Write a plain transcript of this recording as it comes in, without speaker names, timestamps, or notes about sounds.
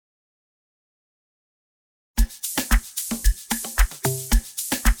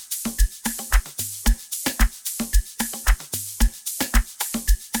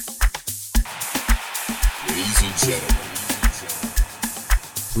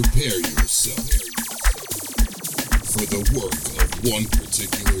Prepare yourself for the work of one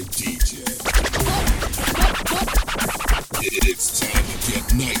particular DJ. It's time to get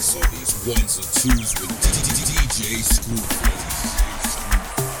nice on these ones and twos with DJ Screwface.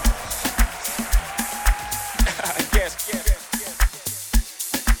 Better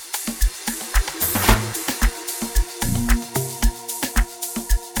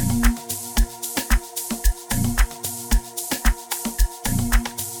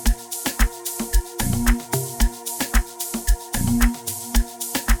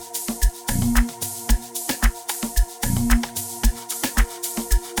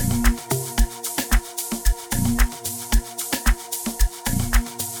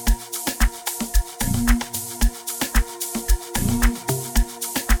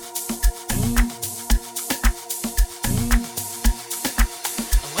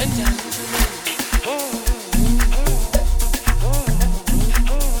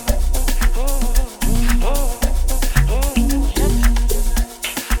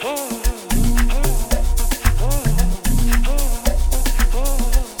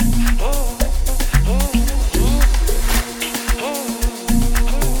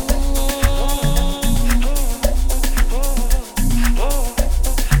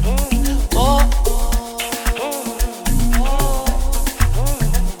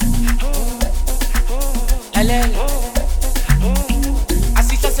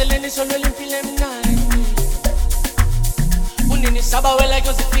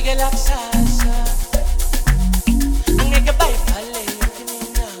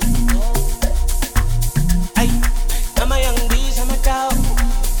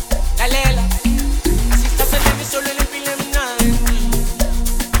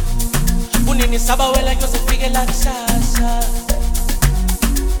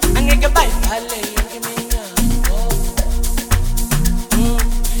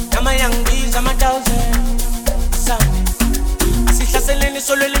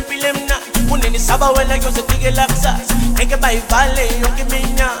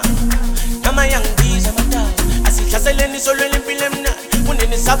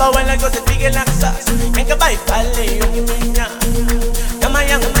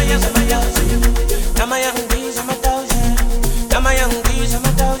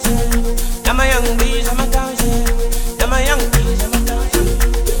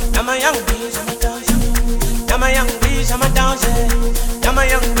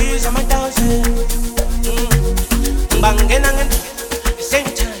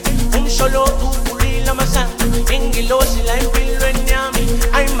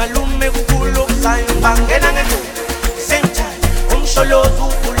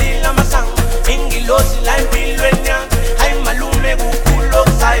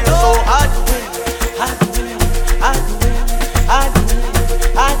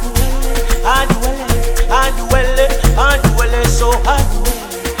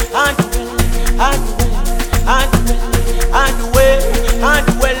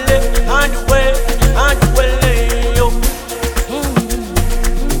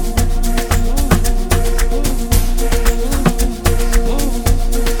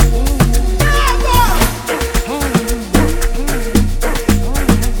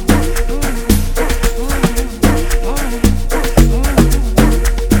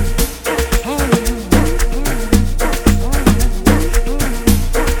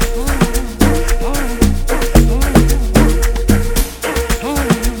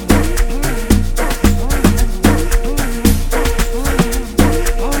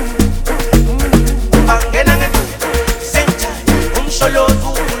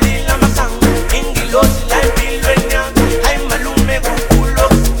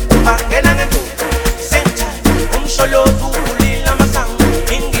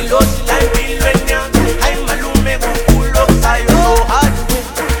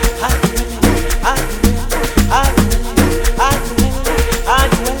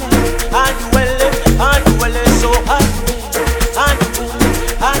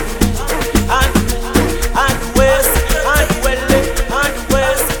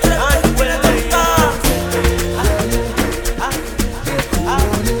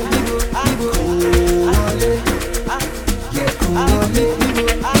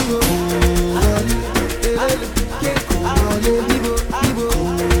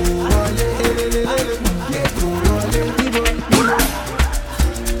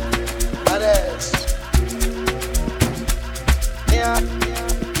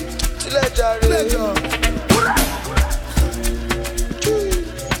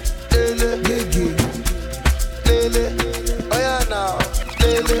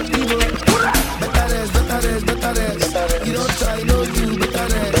rest. You don't try, no do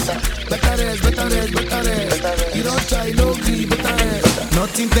better rest.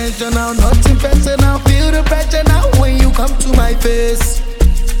 intentional, nothing personal. Feel the pressure now when you come to my face.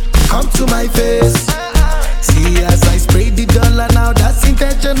 Come to my face. See as I spray the dollar now, that's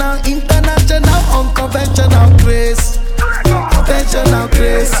intentional, international, unconventional grace. Intentional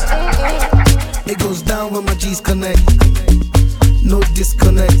grace. It goes down when my G's connect. No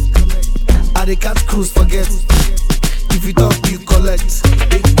disconnect. I dey catch cruise forget. If you talk, you collect.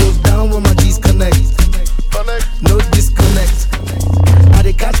 It goes down when my G's connect. No disconnect. I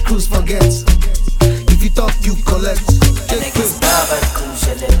dey catch cruise forget. If you talk, you collect. Check this.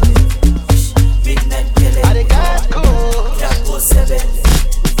 I dey catch cool. Trapo sebele,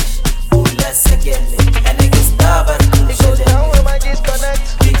 ula segele, and niggas staba cool. It goes down when my G's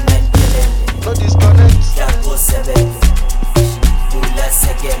connect. Big man kelele, No disconnect. trapo sebele, ula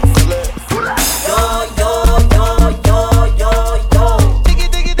segele. Yo yo yo yo yo yo. Diggy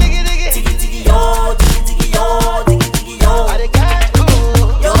diggy diggy diggy. Diggy diggy yo, diggy diggy yo, diggy diggy yo. I dey catch cool.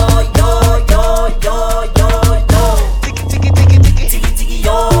 Yo yo yo yo yo yo. Diggy diggy diggy diggy. Diggy diggy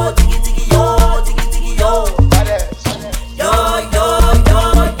yo, diggy diggy yo, diggy diggy yo. Yo yo yo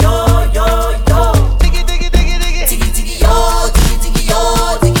yo yo yo. Diggy diggy diggy diggy. Diggy diggy yo, diggy diggy yo,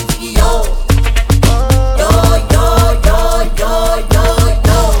 diggy diggy yo. Yo yo yo yo yo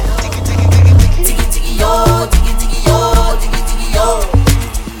yo. Diggy diggy diggy diggy. Diggy diggy yo, diggy diggy yo, diggy diggy yo.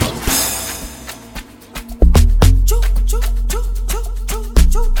 Choo choo choo choo choo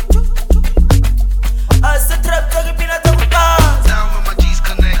choo choo. As the trap take pina toca. Down when my G's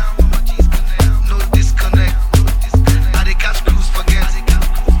connect. No disconnect. I dey catch cruise forget. If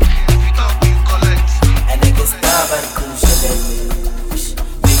you talk, you collect. And niggas stubborn, cool shelele.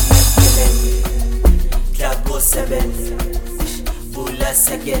 Big man kelele. Trapo sebele. Bula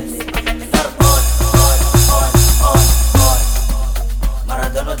segele. Nar on.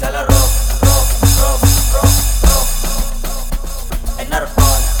 Maradona dala rock. And nar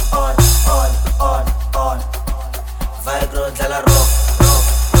on. Vigro dala rock.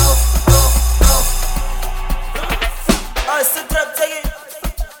 I sit trap take it.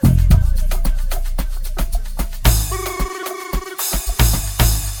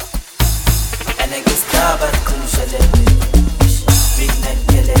 And niggas stubborn, cool shelele. Big man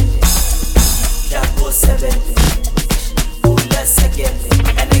kelele. Trapo sebele. Bula segele.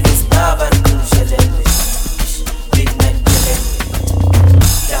 And niggas stubborn, cool shelele. Big man kelele.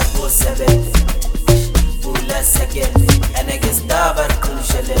 Trapo sebele. Bula segele. And niggas stubborn, cool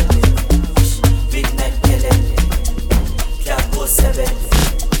shelele. Big man kelele. Trapo sebele.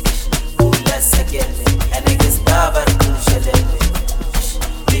 Bula segele. And niggas stubborn, cool shelele.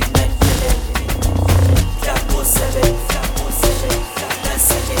 Big man kelele. Trapo sebele. Bula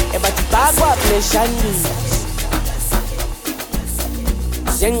segele. ebatibagwa pleshani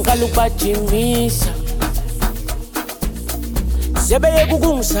sengqala ukubajimisa sebeye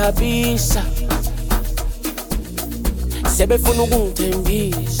kukungisabisa sebefuna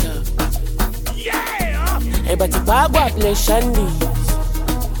ukungithembisa ebatibagwa pleshani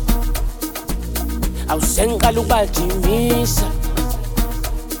awusengqala ukubajimisa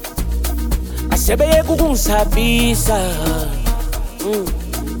asebeye kukungisabisa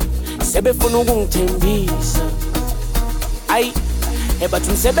sebefuna ukungithembisa ayi ebathi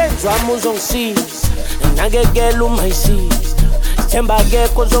umsebenzi wami uzongisiza ngakekela uma isiza sithemba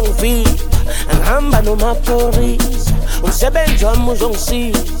akekho ozongivika ngihamba nomaphorisa umsebenzi wami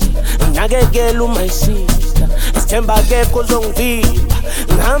uzongisiza ngakekela uma isiza sithemba akekho ozongivika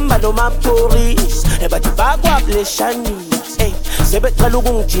ngihamba nomaphorisa ebathi bakwableshanisa sebecela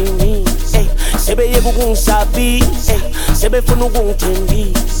ukungijimisa sebeyeka ukungisabisa sebefuna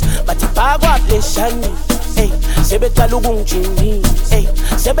ukungithembisa bathi bakwableshanisa sebecela ukungijimisa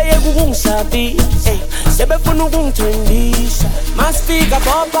sebeyeka ukungisabisa sebefuna ukungithembisa masifika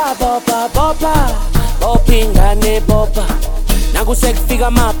bopha ingane bopha nakusekufika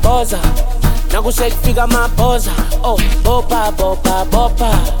amabhoza oh bopha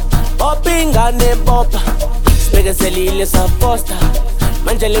ingane bopha sibekezelile saposta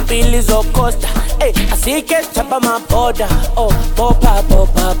manje lempilo izokhosta asike sithapha amabhoda oh bopha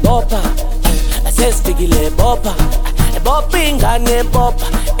asesifikile bopha ingane bopha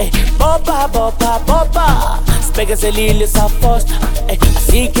bopha sibekezelile saposta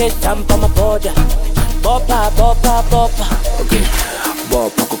asike sithapha amabhoda bopha okay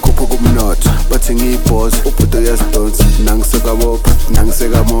bopha kukhupha kumnotho bathi ngiyibhoza ubhudo uyazidonsa nangisekabopha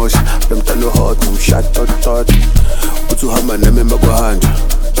nangisekamosha lomntana uhot nomshatotot uthi uhamba nami emakwahanja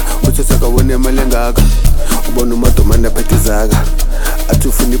uthi sakawona imali engaka ubona umadomane aphethe zaka athi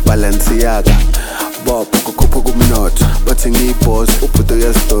ufuna ibhalansi yaka bopha kukhupha kumnotho bathenga ibhozi ubhudo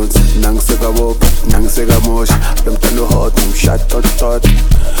uyazidonsa nangisekabopha nangisekamosha lo mntana uhot nomshatotot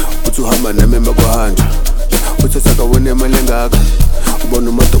uthi uhamba nami emakwahanja uthi sakawona imali engaka ubona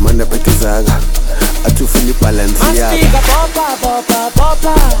umadomane aphethe izaka athi ufuna ibhalansi yakho masifika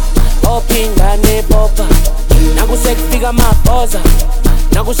bopa opingane bopa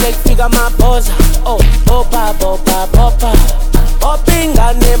nakusekufika mabhoza oh bopa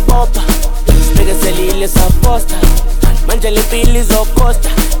opingane bopa sibekezelile saposta manje lempilo izokosta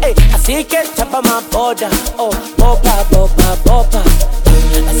ey asike chapa maboda oh bopa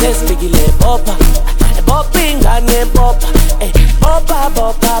asesifikile bopa opingane bopa ey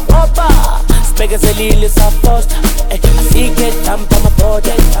bopa sibekezelile saposta ey asike chapa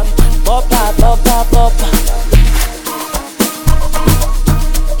maboda bopa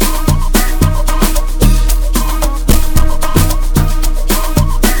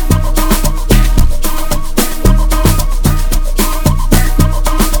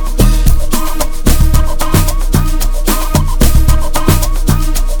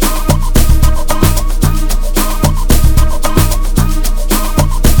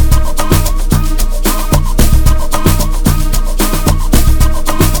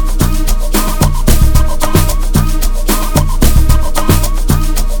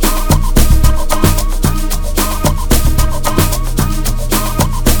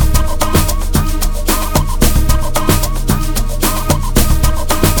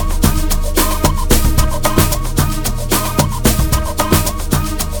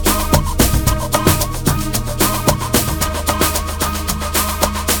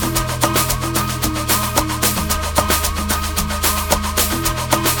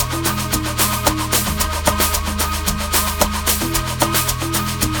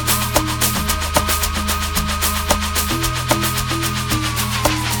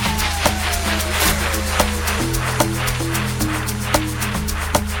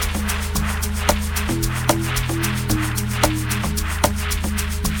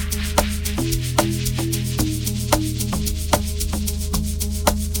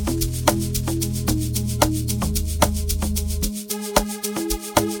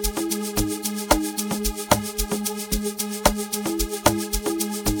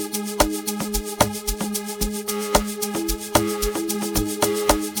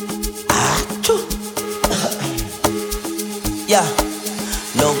Yeah,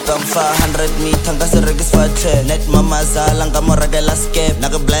 lokam 500 meter ngasiregis fatle net mama zala ngamoragela skep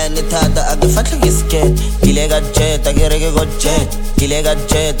nakablind ithada akifatle ngiskep kilega jet akirege go jet kilega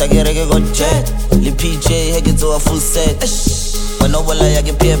jet akirege go jet li PJ hekizo full set wanobola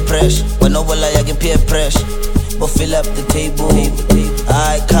yake peer pressure but fill up the table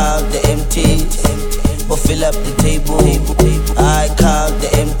I count the empties but fill up the table I count the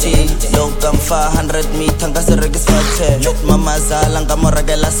empties lokam 500 meter ngasiregis fatle net mama zala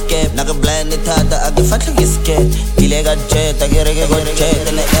ngamoragela skep nakablind ithada akifatle ngiskep kilega jet akirege go jet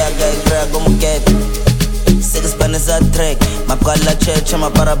in the air guy go muget six banners a track mapkala checha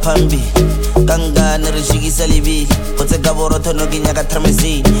mapara pambi kangane rishikisa libili kotse kaboroto noginya ka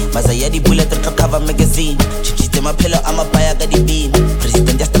tramezini maza ya di bullet to cover magazine chichite maphelo amabhaya ka dibini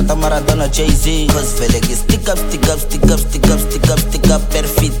president ya strata Maradona Jay-Z cause vele ki stick up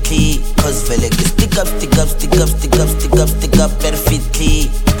perfectly cause vele ki stick up perfectly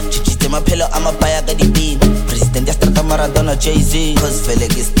chichite maphelo amabhaya ka dibini president ya strata Maradona Jay-Z cause vele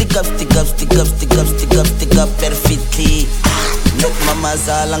ki stick up perfectly Look mama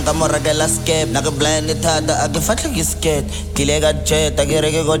zala ngamoragela skep nakablind ithada akifatle ngiskep kilega jet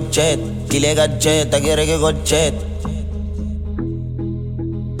akirege go jet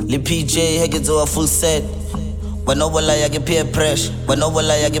li PJ hekizo full set wanobola yake peer pressure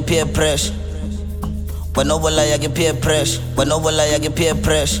wanobola yake peer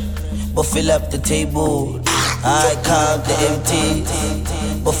pressure but fill up the table I count the empties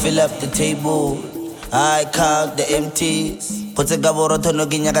but fill up the table I count the empties kotse kaboroto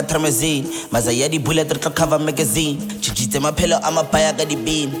noginya ka tramezini maza ya di bullet to cover magazine chichite maphelo amabhaya ka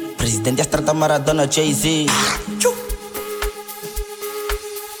dibini president ya strata Maradona Jay-Z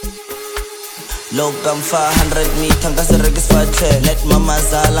lokam 500 meter ngasiregis fatle net mama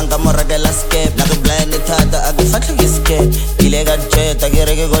zala ngamoragela skep nakablind ithada akifatle ngiskep kilega jet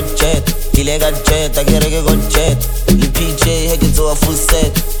akirege go jet li PJ hekizo full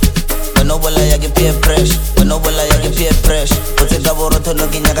set wanobola yake peer pressure kotse kaboroto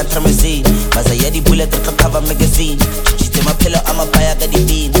noginya ka tramezini maza ya di bullet to cover magazine chichite maphelo amabhaya ka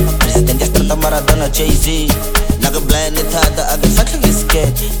dibini president ya strata Maradona Jay-Z nakablind ithada akifatle ngiskep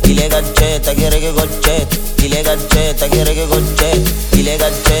kilega jet akirege go jet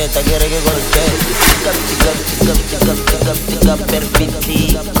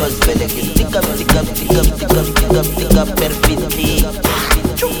perfectly. Cause fella can stick up perfectly.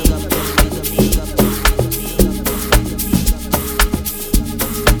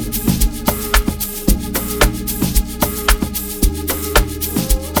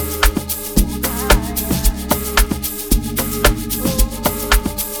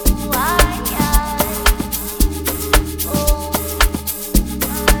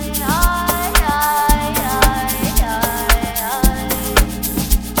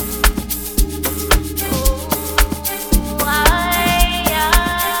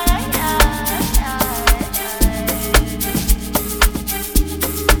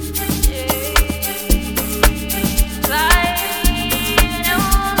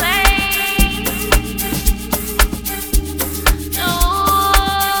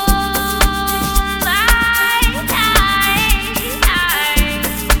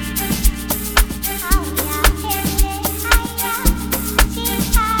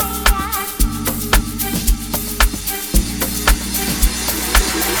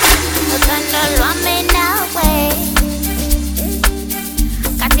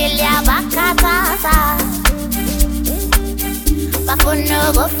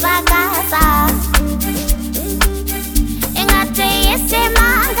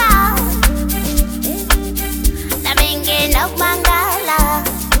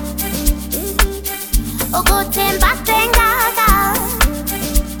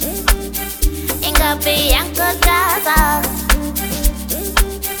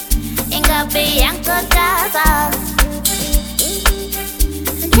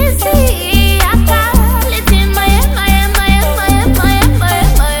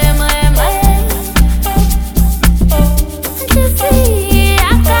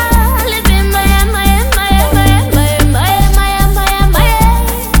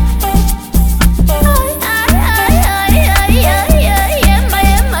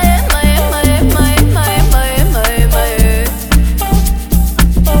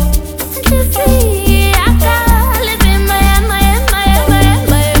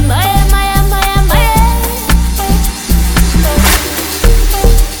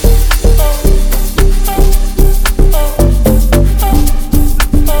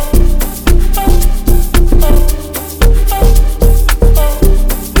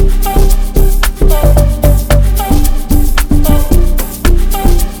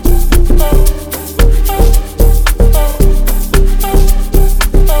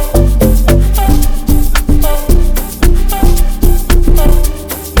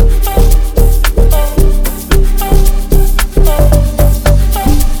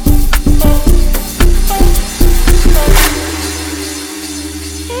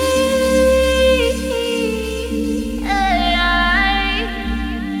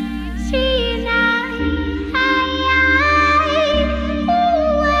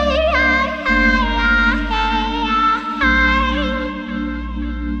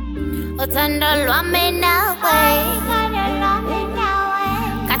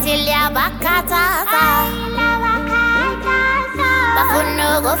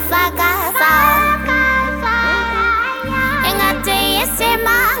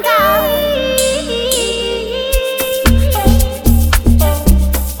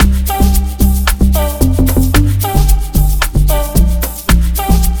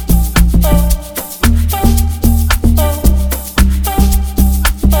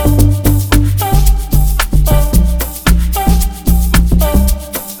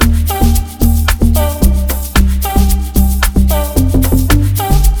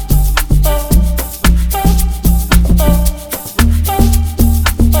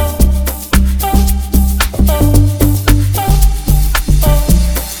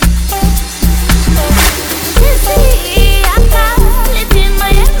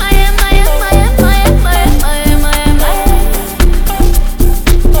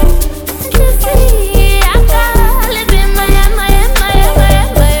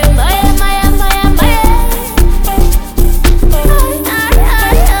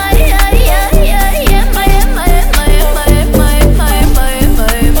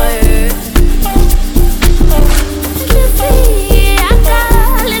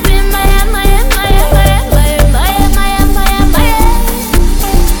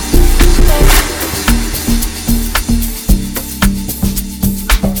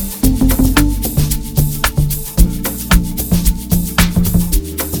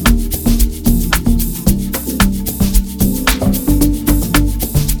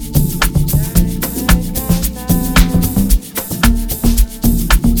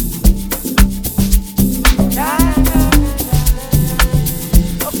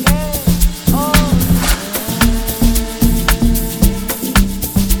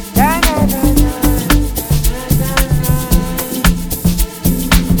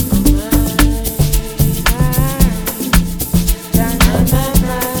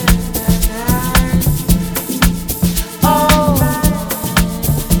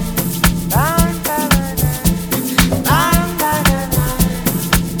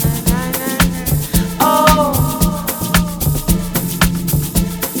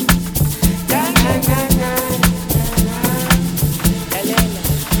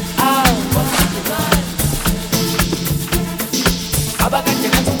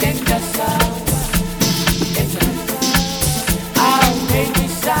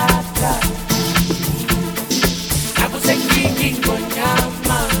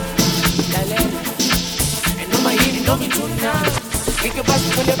 noma ithuna ngeke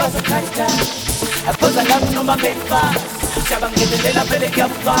basifune bazakhatha aphoza lapho noma befast siyabangenelela vele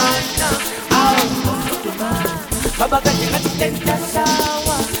kuyafana awu ngomfuduma baba kade ngathi tenta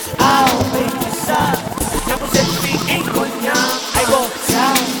sawa awu beyisa nakusefika ingonya ayibo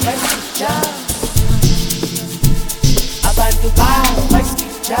sawa basija abantu bawo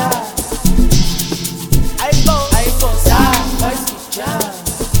basija ayibo sawa basija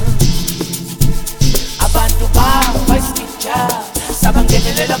abantu bawo basija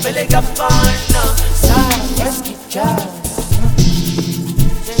sabangenelela vele kuyafana sawa basija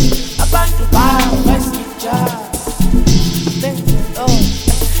abantu bawo basija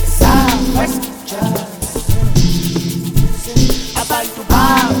abantu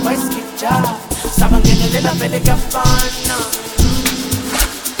bawo basija sabangenelela vele kuyafana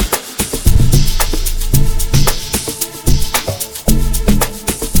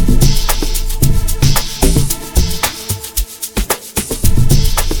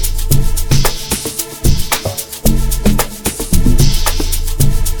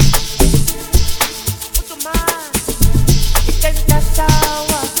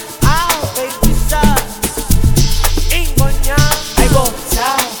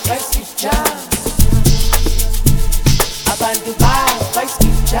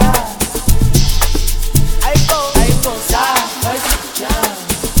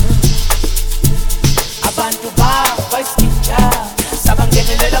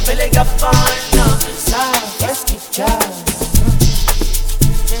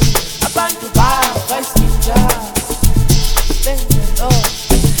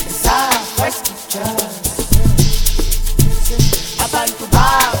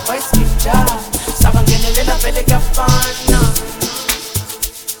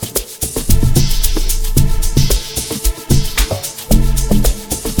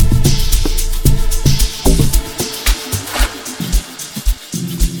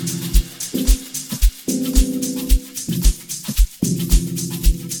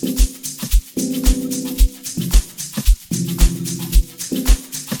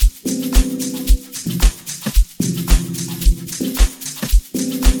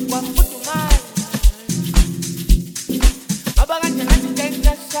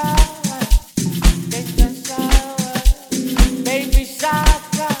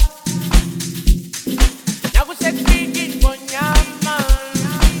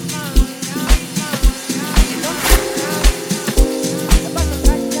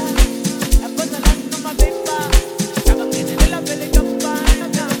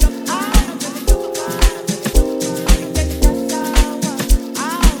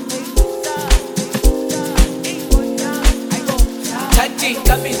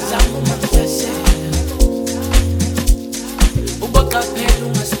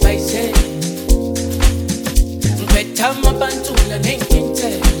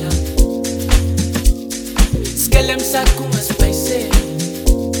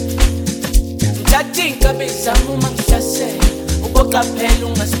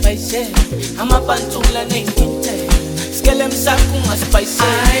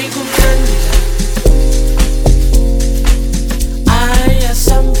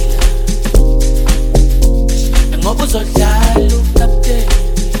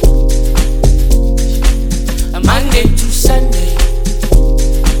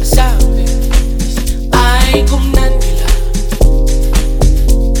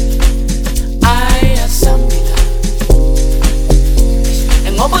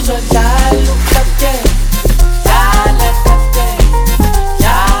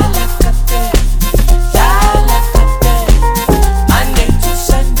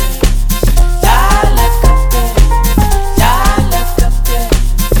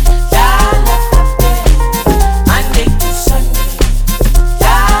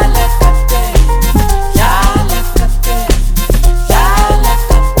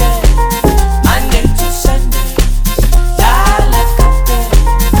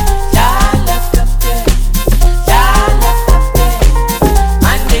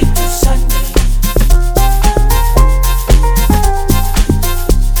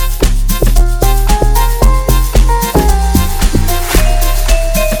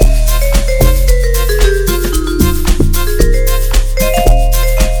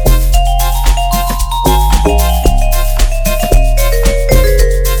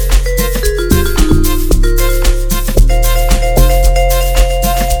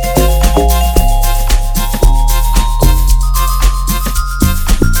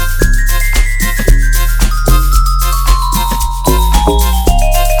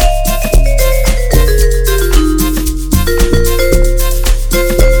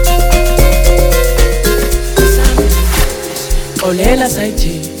xolela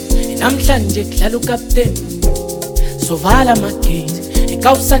sayithi namhlanje kudlala ukapteni sovala amagate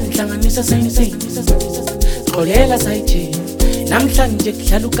ekawusandihlanganisa sayini xolela sayithi namhlanje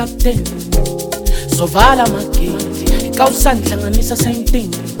kudlala ukapteni sovala amagate ekawusandihlanganisa sayini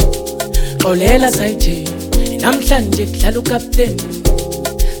xolela sayithi namhlanje kudlala ukapteni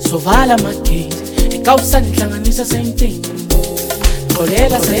sovala amagate ekawusandihlanganisa sayini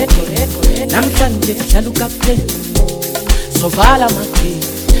xolela sayithi namhlanje kudlala ukapteni sovala amagate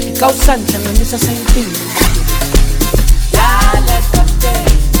ekawusandihlanganisa sayini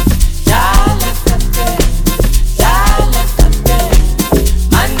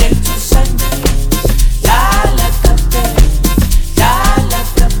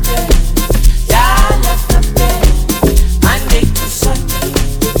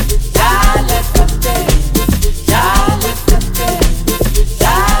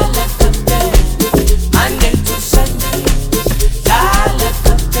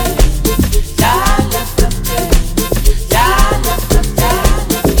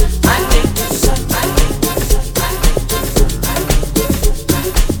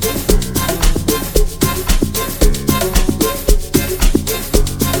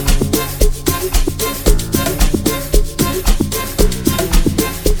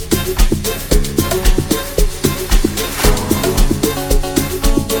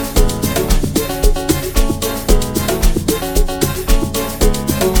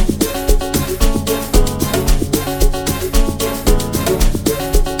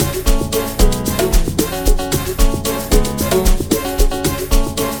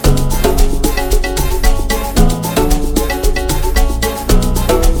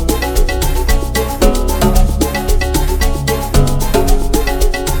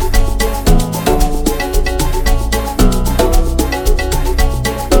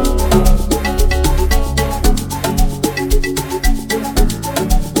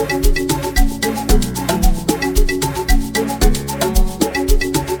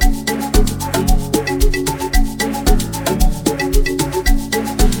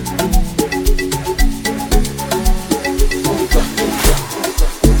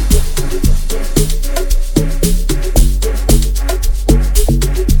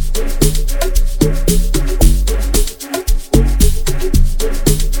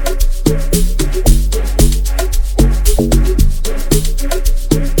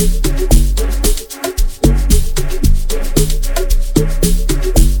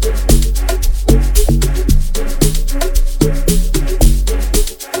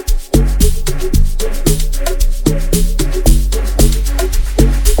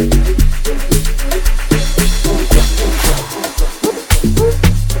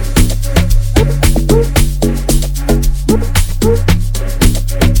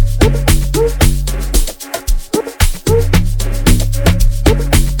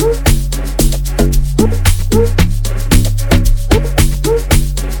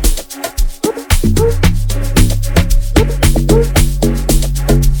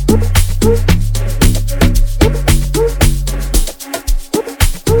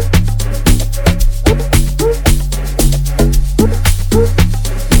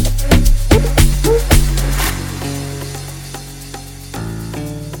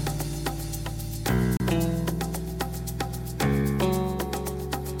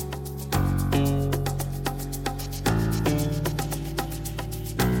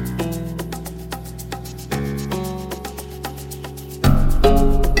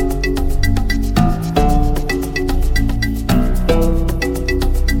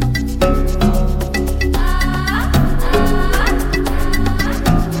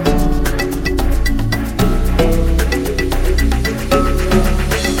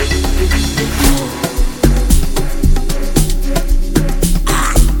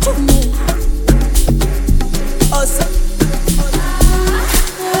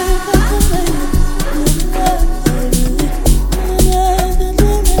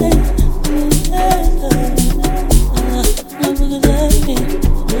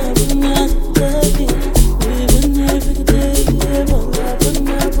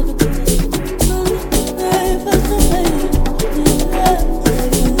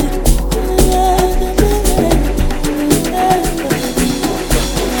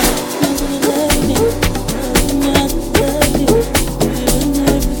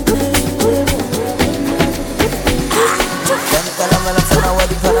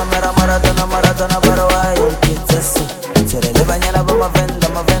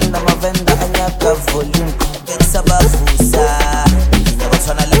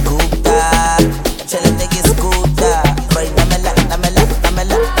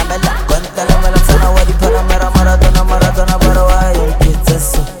Maradona, Maradona,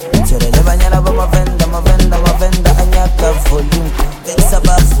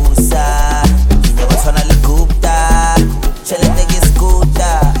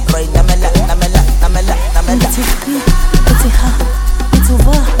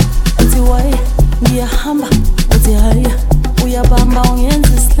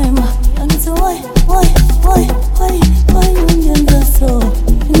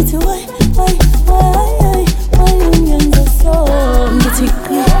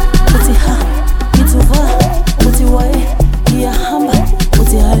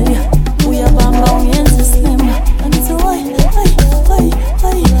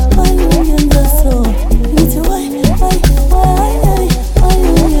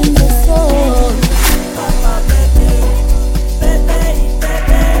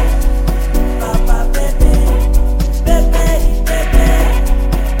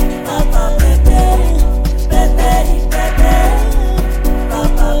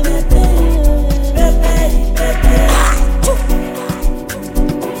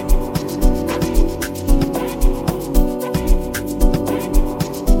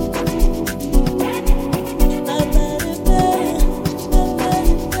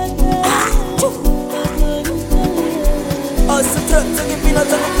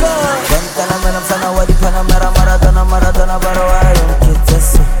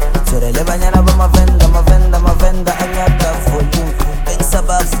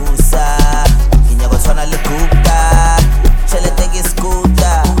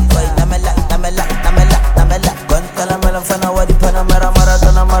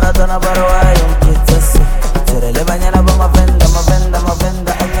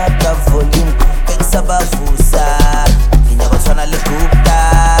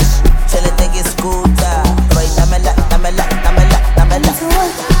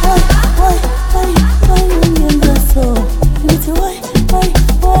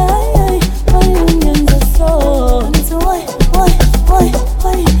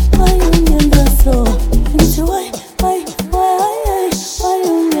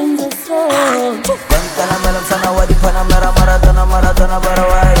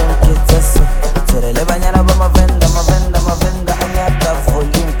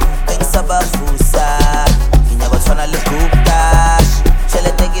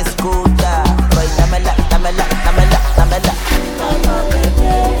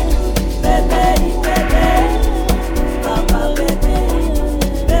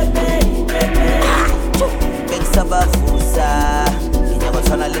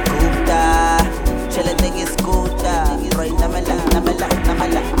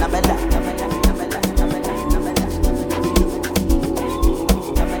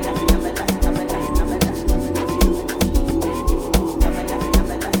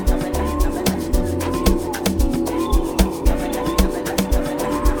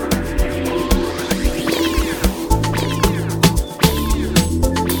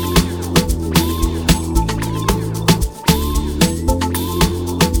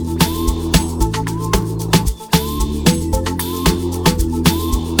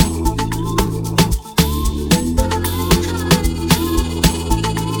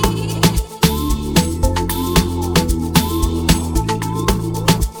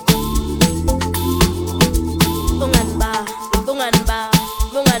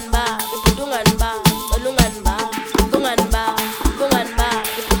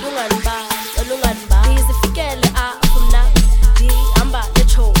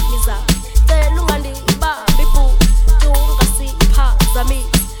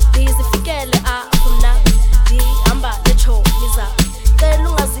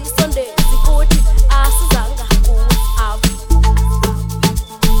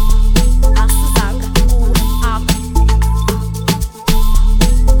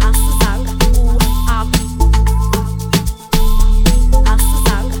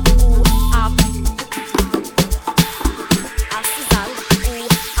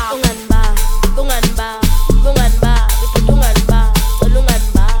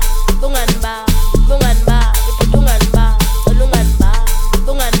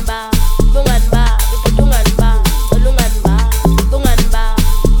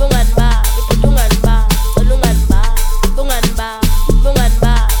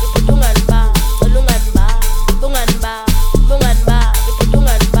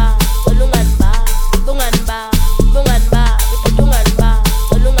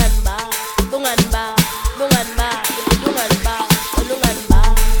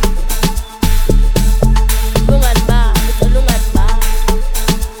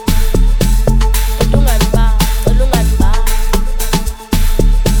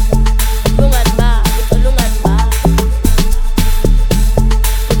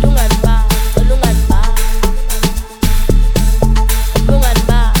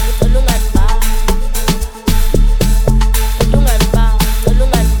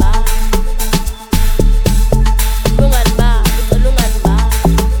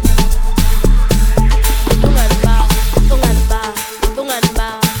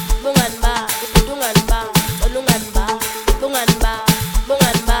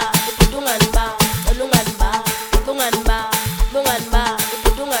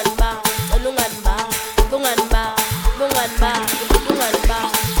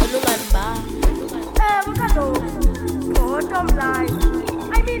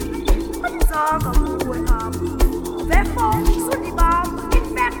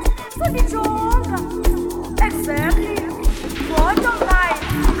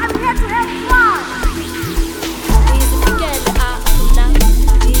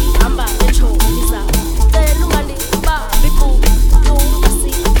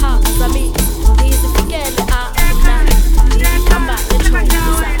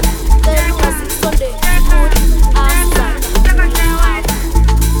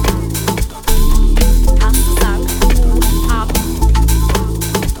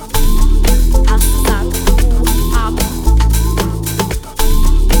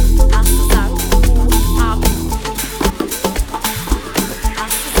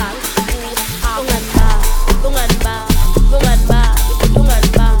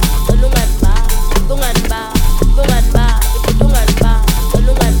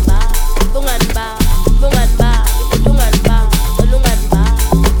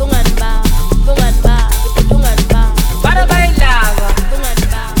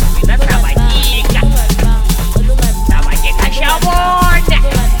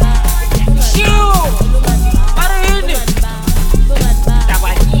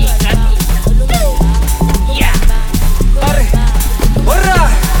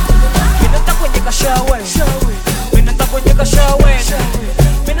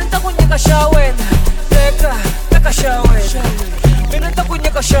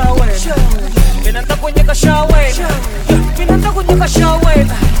 takunyika shawena mina takunyika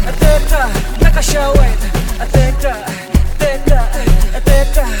shawena ateka taka shawena ateka ateka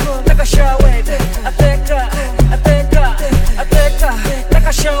ateka taka shawena ateka ateka ateka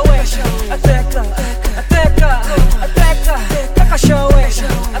taka shawena ateka ateka ateka taka shawena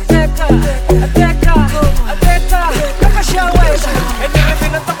ateka ateka ateka taka shawena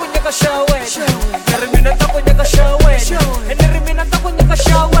enirimi takunyika shawena enirimi takunyika shawena enirimi takunyika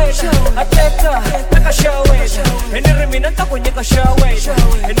shawena ateka taka shawena enirimi takunyika shawena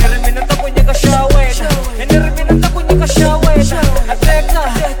enirimi takunyika shawena enirimi takunyika shawena ateka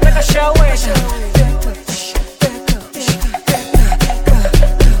taka shawena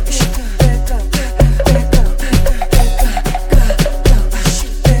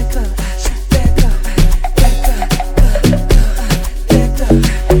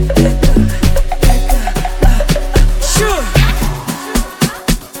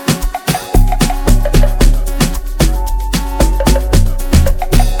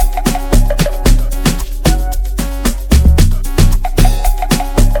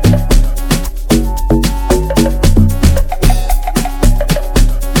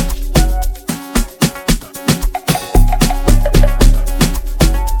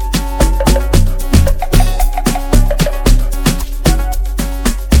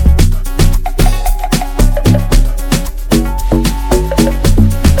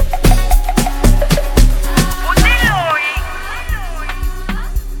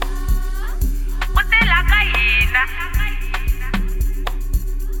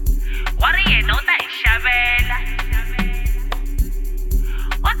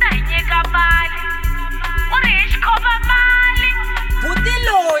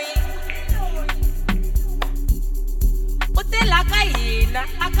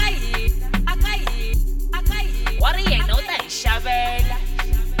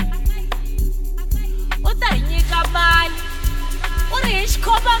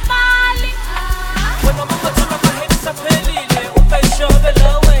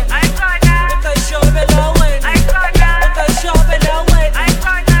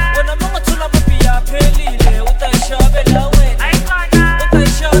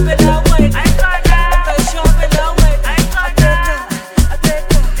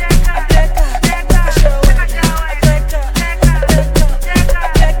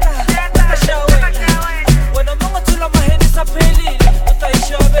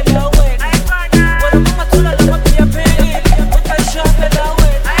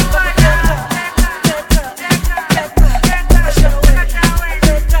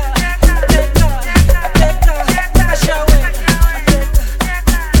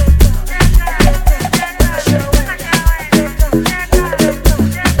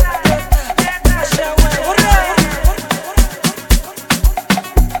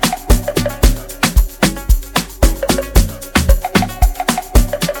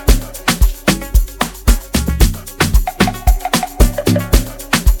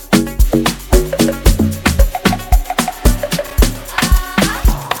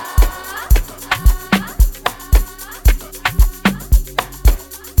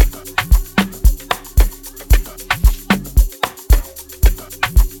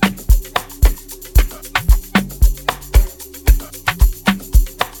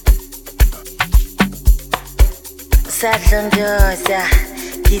Sadlondosa,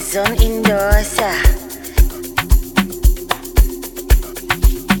 Gizon Indosa.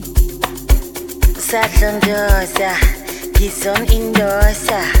 Sadlondosa, Gizon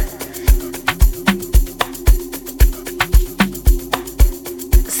Indosa.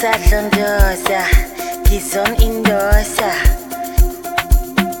 Sadlondosa, Gizon Indosa.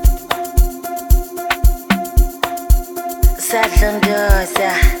 Sadlondosa,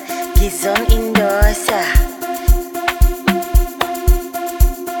 Gizon Indosa.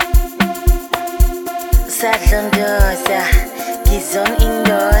 Sadlondosa, Gizon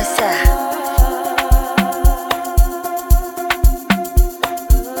Indosa.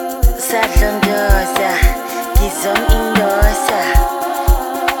 Sadlondosa, Gizon Indosa.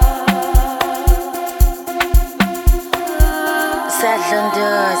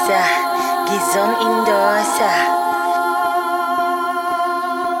 Sadlondosa, Gizon Indosa.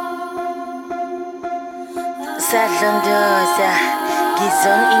 Sadlondosa,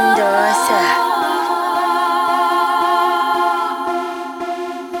 Gizon Indosa.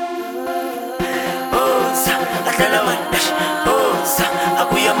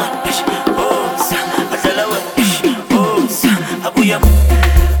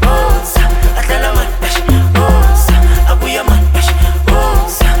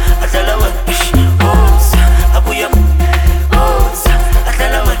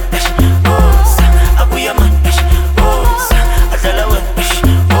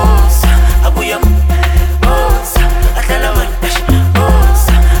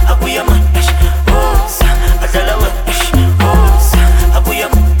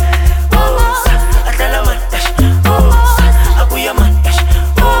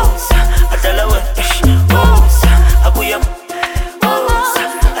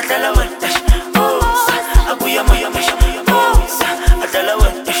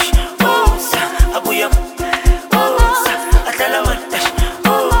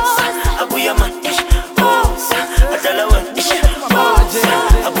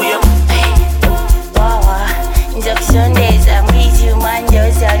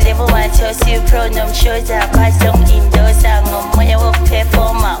 pro nomshoza bazongindosa ngomoya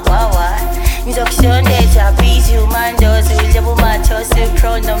wokuperforma wawa ngizokushondeza busy umandozi ulebumathosi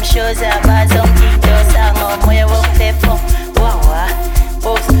pro nomshoza bazongindosa ngomoya wokuperforma wawa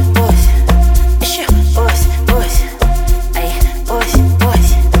boss isho boss ay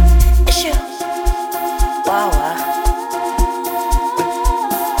boss isho wawa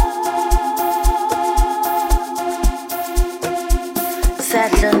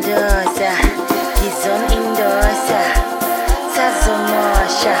Sadlondosa, Gizon Indosa,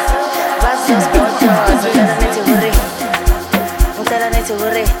 Sazomosha, Vazos Botos,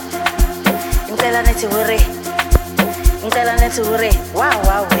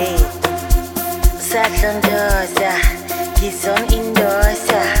 wow, way. Sadlondosa, Gizon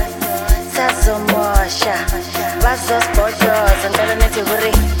Indosa, Sazomosha, Vazos Botos, and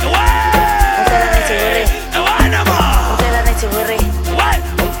Telaneturi.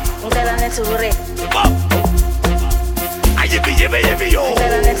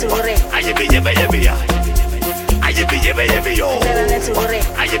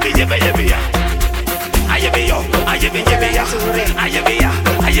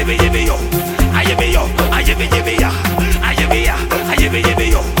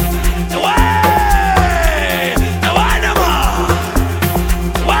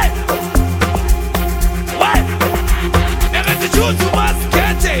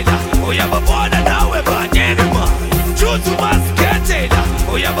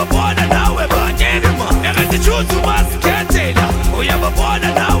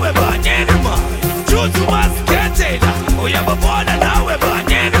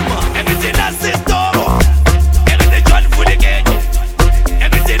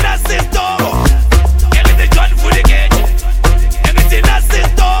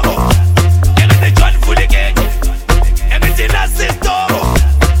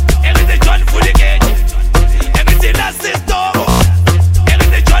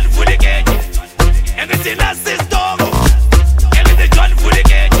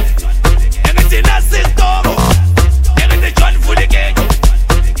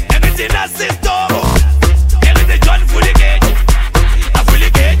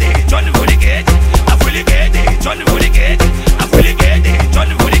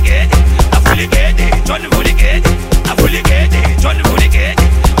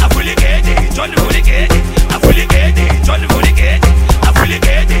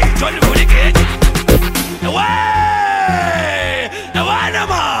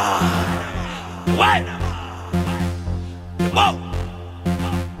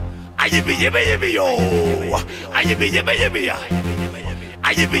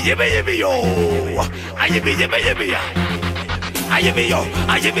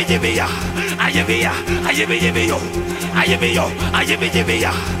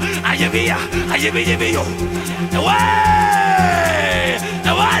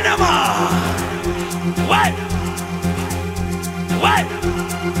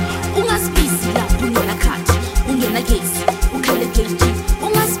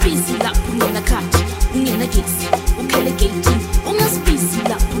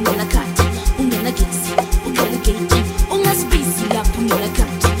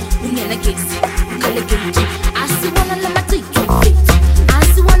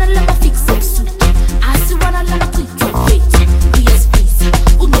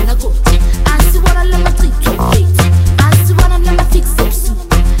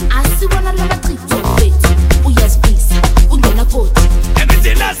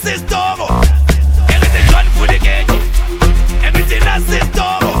 Everything I say, Everything done for the game.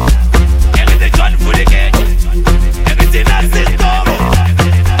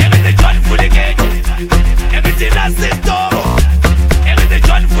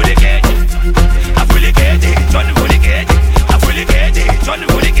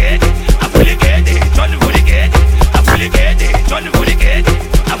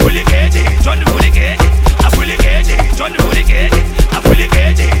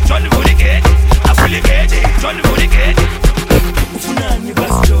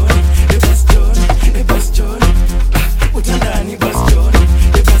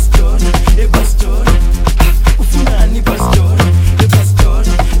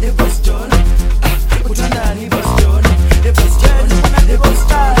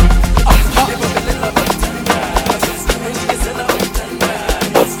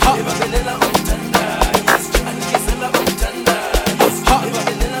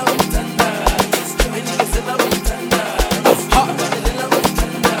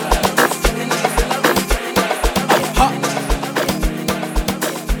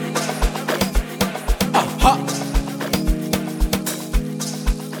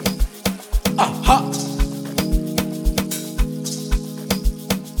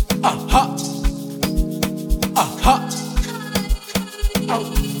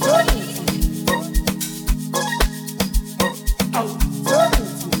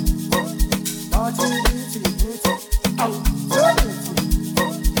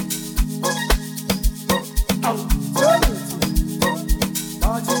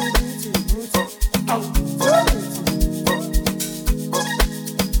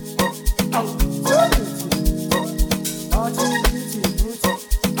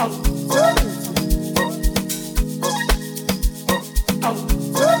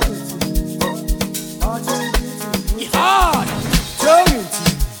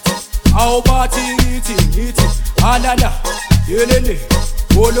 awubathi ithi alala yelele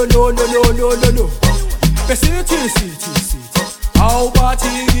ololololololo besithi awubathi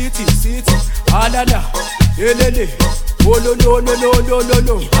ithi alala yelele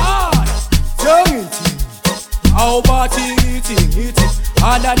ololololololo jongithi awubathi ithi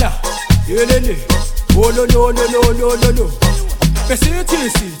alala yelele ololololololo besithi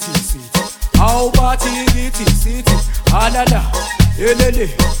awubathi ithi alala yelele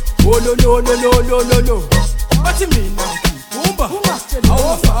ololololololo bathi mina ngibumba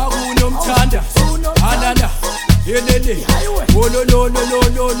awafaka unomthanda alala yelele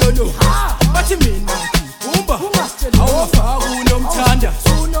ololololololo bathi mina ngibumba awafaka unomthanda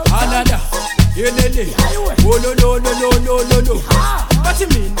alala yelele ololololololo bathi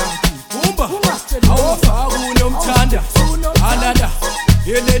mina ngibumba awafaka unomthanda alala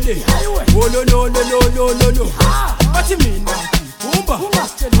yelele ololololololo bathi mina ngibumba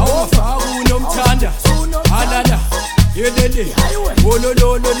awafaka unomthanda alala yelele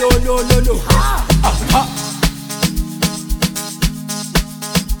ololololololo aha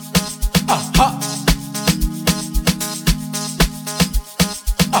aha aha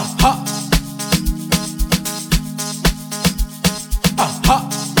aha aha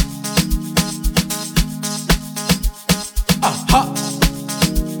aha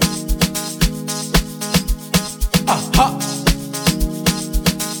aha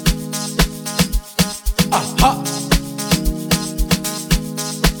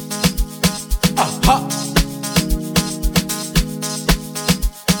aha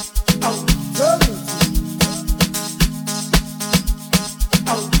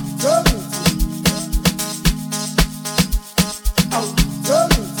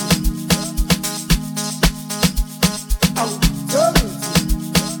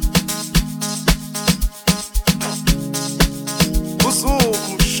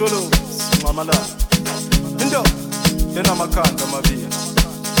Indo enamakhanda amabili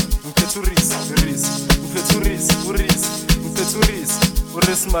ngifethurisa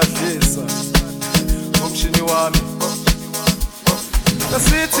urisi madlisa umshini wami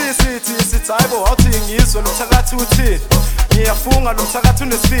sithi hayibo awuthi ngizwe nomthakathi uthini ngiyafunga nomthakathi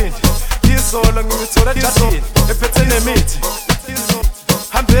unesibindi izolo ngithola ejadini ephethe nemithi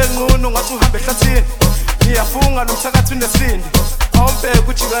hambe enqunu ngathi uhambe ehlathini ngiyafunga nomthakathi unesibindi awumbeke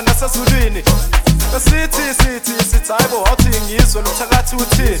ujika nasezulwini sithi hayibo awuthi ngizwe nomthakathi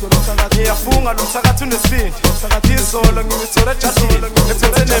uthini ngiyafunga nomthakathi unesibindi izolo ngithola ejadini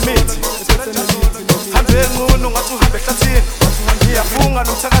ephethe nemithi hambe enqunu ngathi uhambe ehlathini ngiyafunga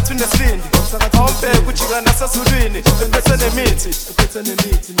nomthakathi unesibindi awumbeke ujika nasezulwini ephethe nemithi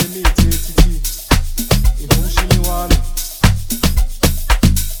umshini wami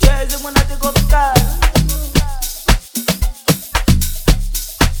Jazz when I take up style.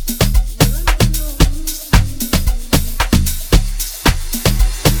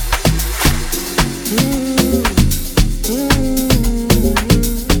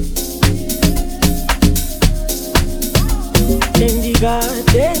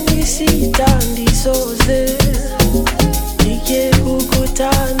 Dengisita ndisoze Nike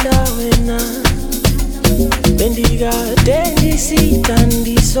kukuthanda wena Dengisita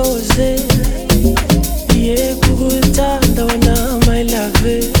ndisoze Nike kukuthanda wena my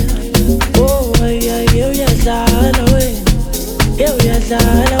love Oh uyadlala wena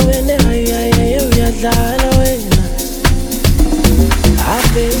uyadlala wena uyadlala wena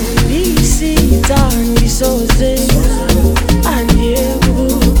Dengisita ndisoze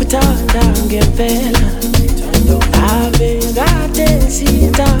Kuthanda ngempela abengade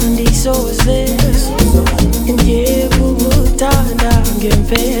sithanda isoze nje kuthanda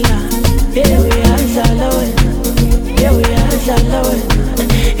ngempela uyadlala wena uyadlala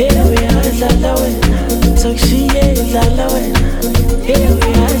wena uyadlala wena sokushiye udlala wena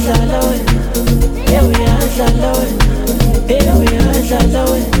uyadlala wena uyadlala wena uyadlala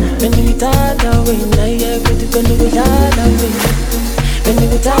wena bengithanda wena yekuthi khona ukudlala wena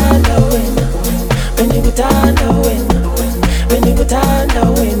Benikuthanda wena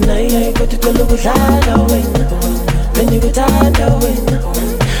ayikothi khona ukudlala wena Benikuthanda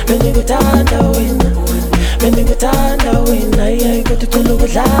wena ayikothi khona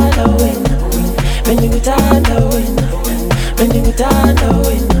ukudlala wena Benikuthanda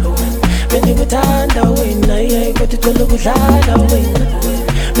wena ayikothi khona ukudlala wena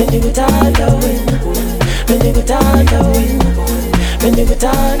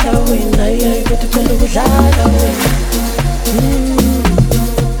Benikuthanda wena ayikothi khona ukudlala wena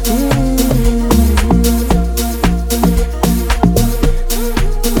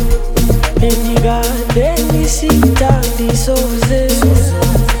Bendigade ngisita ndisoze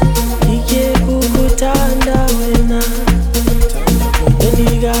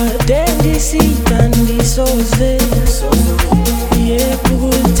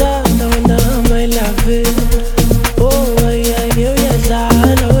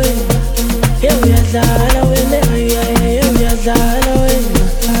uyadlala wena uyadlala wena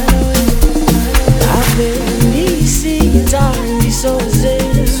ave ngisithandi soze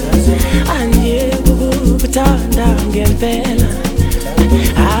anje kukuthanda ngempela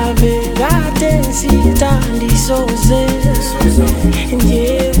ave kade sithandi soze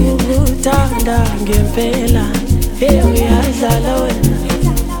nje kukuthanda ngempela uyadlala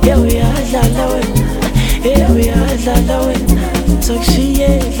wena uyadlala wena uyadlala wena sokushiye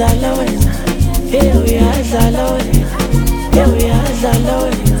dlala wena uyadlala wena uyadlala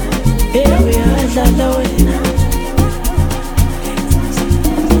wena uyadlala wena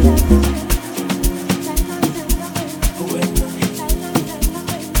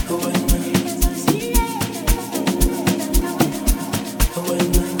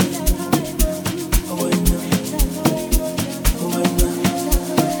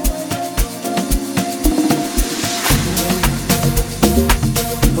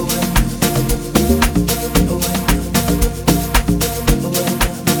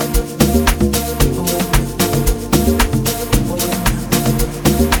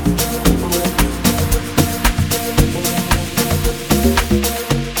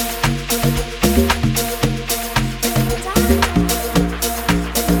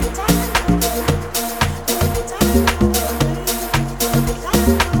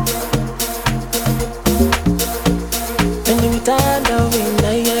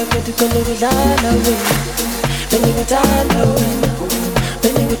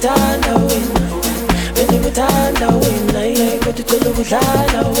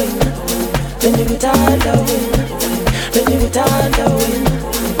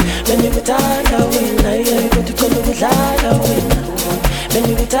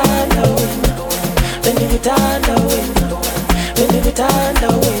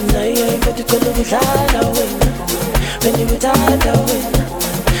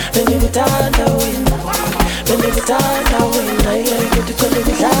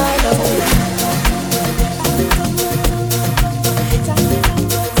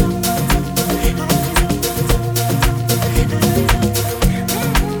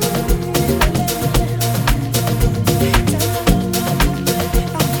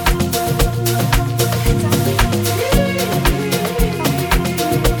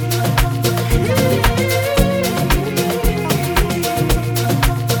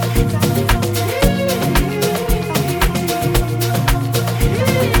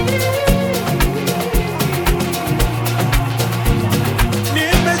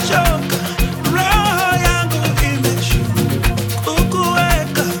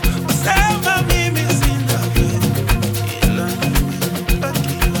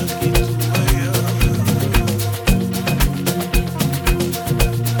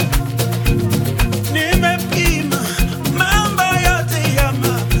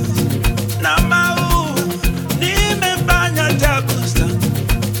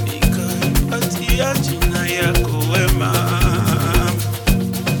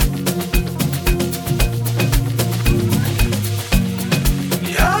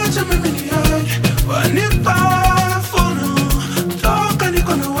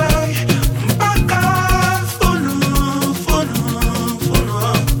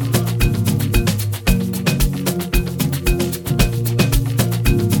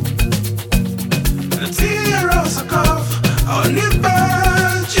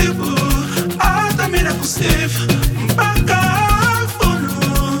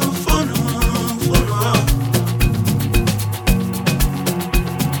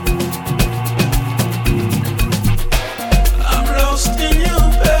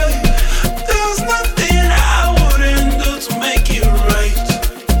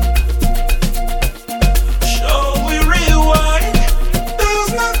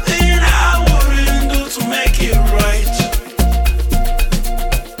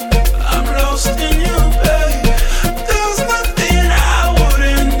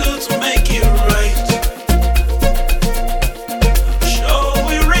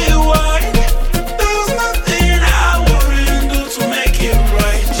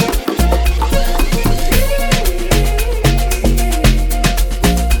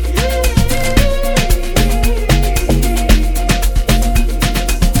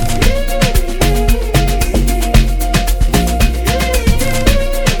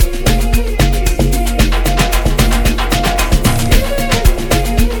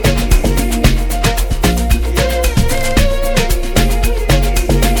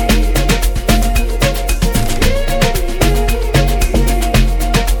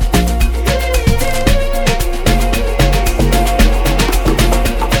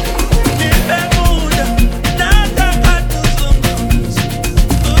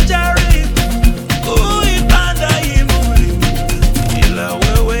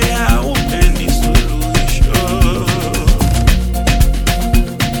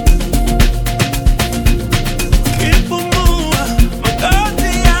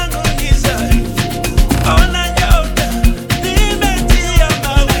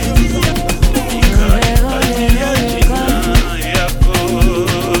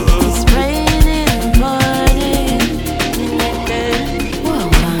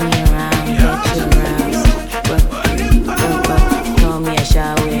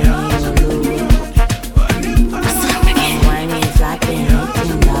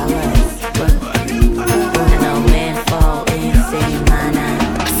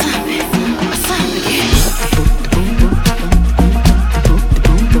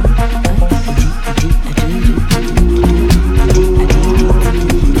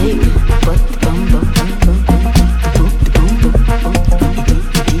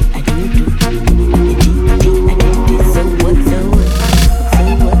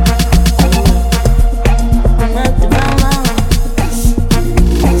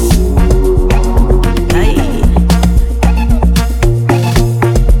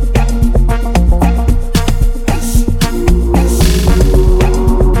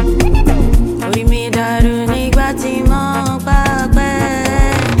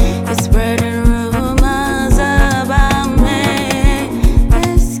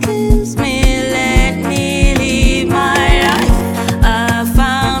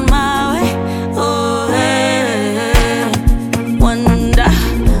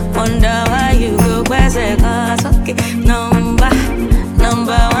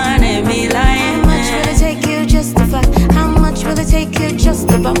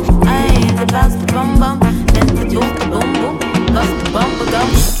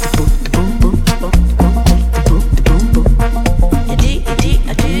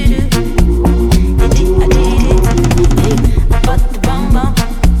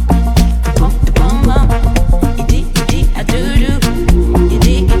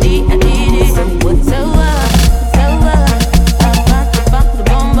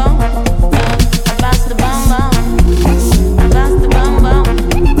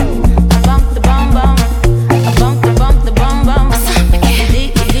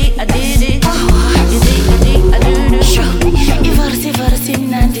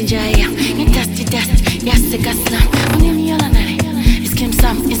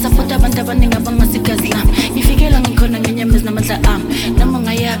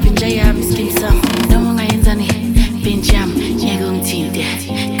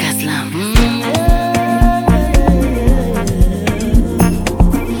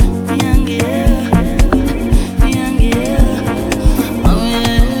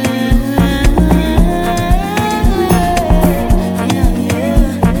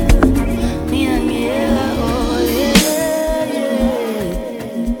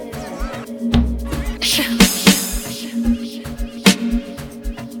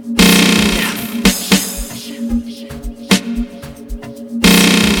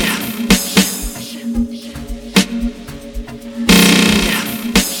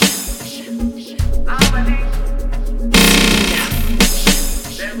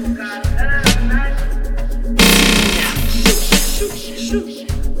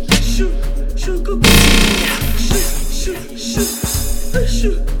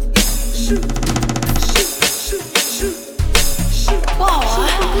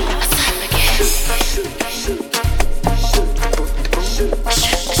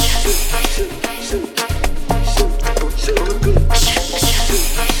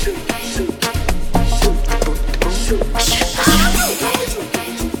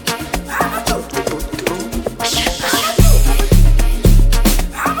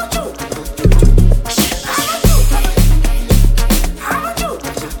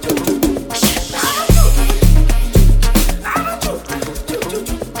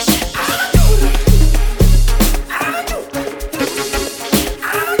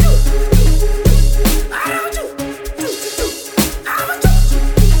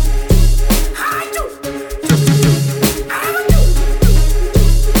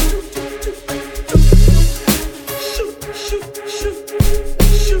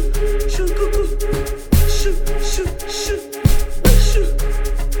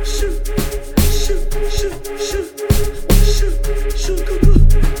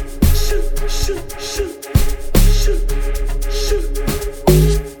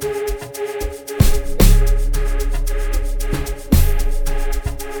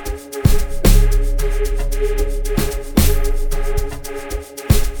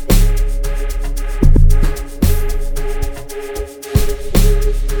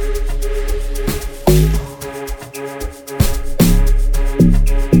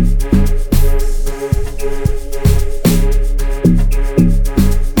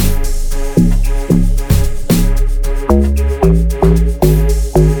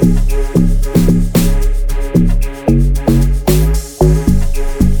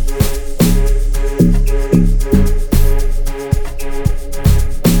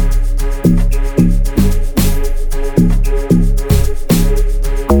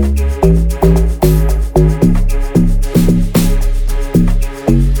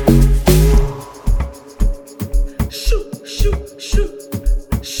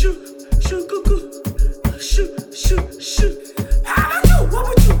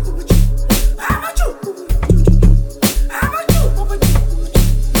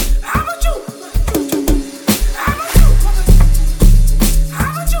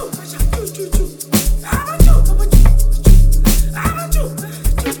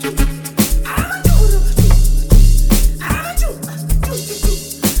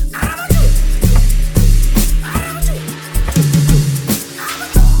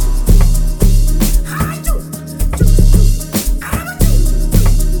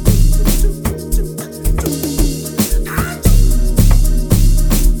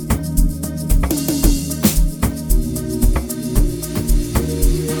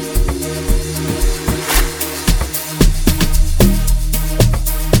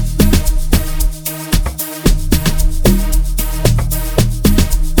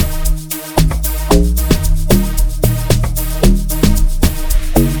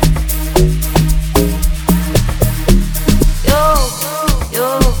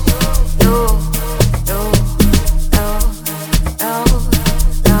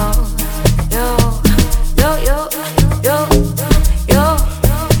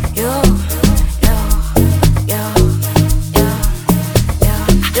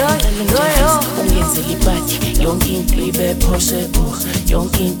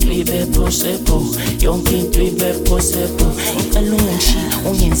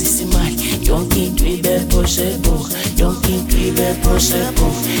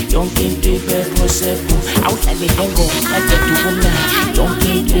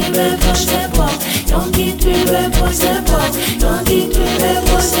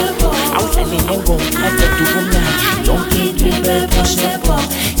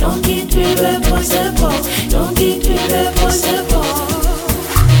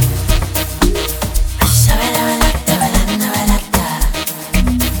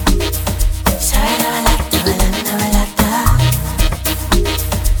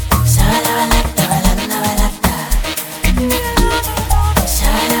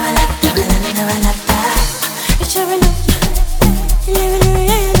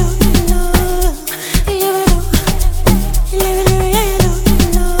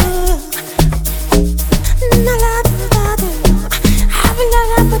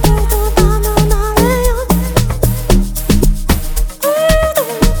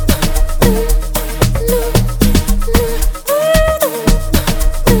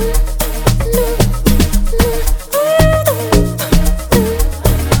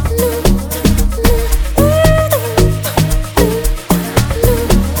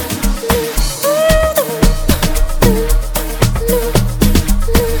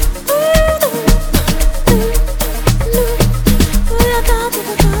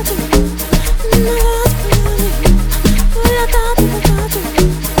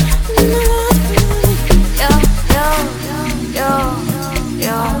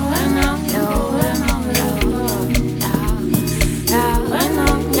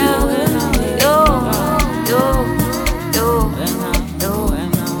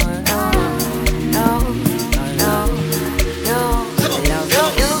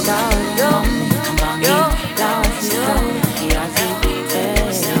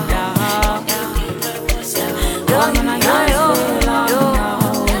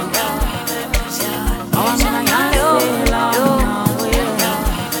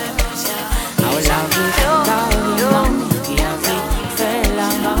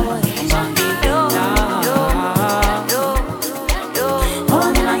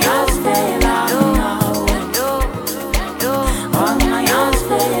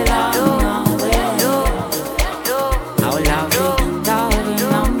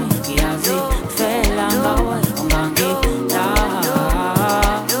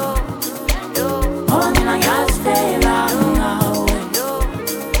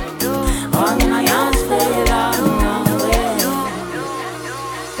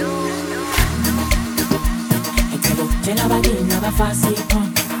fasipon.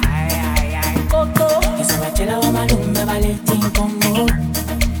 Ngizobatshela omalume baletha inkomo.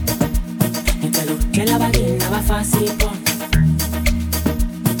 Ngicela ukutshela abakini abafasipon.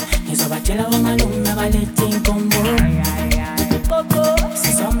 Ngizobatshela omalume baletha inkomo.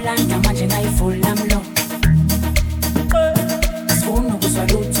 Sizomlanda manje nayivula mlo. Sifuna ukuzwa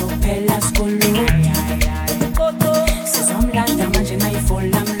lutho phela skulu. Sizomlanda manje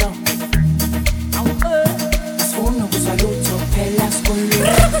nayivula mlo. Sifuna ukuzwa lutho phela skulu.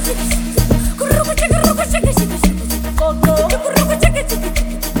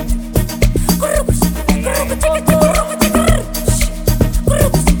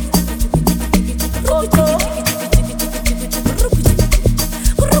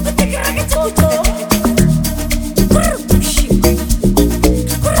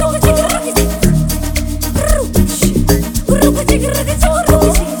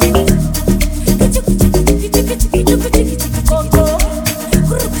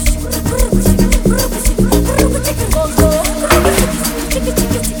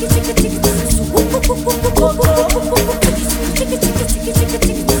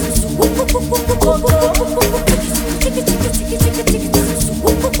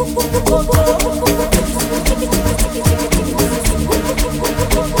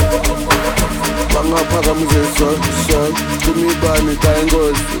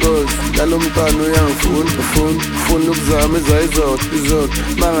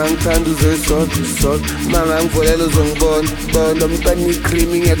 Mangangivolela uzongibona bona umntwana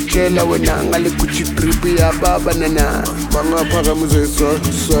ikrimi ngiyakutshela wena ngale Gucci drip yababa nana bangaphakama uzoyisola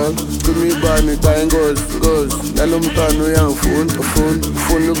cima ibani kaya ingozi nalo mntwana uyangifuna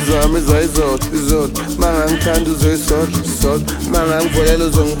ukuzama izayizodwa mangangithanda uzoyisola mangangivolela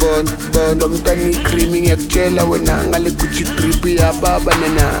uzongibona bona umntwana ikrimi ngiyakutshela wena ngale Gucci drip yababa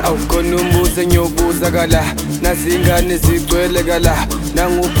nana awukhona umbuzo engiyobuza kala nazingane zigcwele kala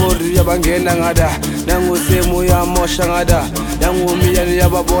nanguphori yabangena ngada nangusemu uyamosha ngada nangumiyane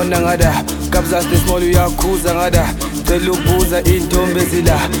yababona ngada kabza small uyakhuza ngada cela ukubuza intombi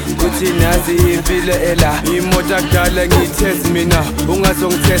ezila kuthi nazi impilo ela imoto akudala ngiyithest mina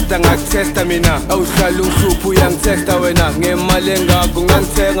ungazongithesta ngakutesta mina awuhlala ungihlupha uyangithesta wena ngemali engakho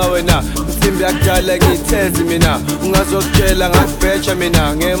ungangithenga wena imsimbi yakudala ngiyithest mina ungazokutshela ngakubheja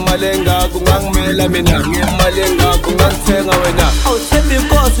mina ngemali engakho ungangimela mina ngemali engakho ungangithenga wena awuthemba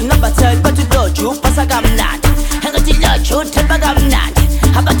inkosi unabatheli bathi loju upasa kamnandi engathi loju uthemba kamnandi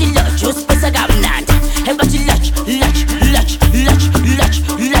abathi loju usipesa kamnandi engathi loju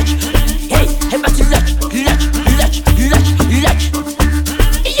hey engathi loju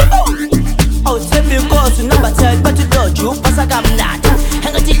awuthemba inkosi unabatheli bathi loju upasa kamnandi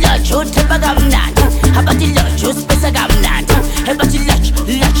engathi loju uthemba kamnandi abathi loju usipesa kamnandi engathi loju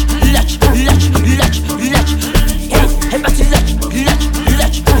hey engathi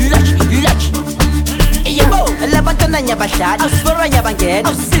labantwana nyabadlali awusifora nyabangena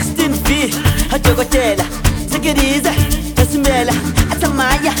awu-16V adokotela sikirize esimela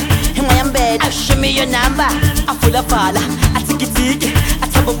athamaya enqayambela ashimiyo namba afulavala atsikitsiki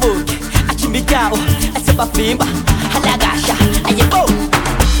athaboboke achimbikawo athebavimba halakasha ayebo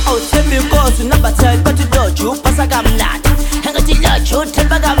awuthemba inkosi unabatheli bathi loju upasa kamnandi engathi loju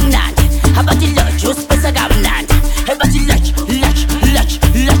uthemba kamnandi abathi loju usipesa kamnandi ebathi loju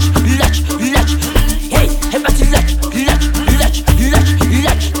hey ebathi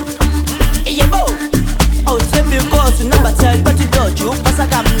yebo awuthemba inkosi unabatheli bathi loju upasa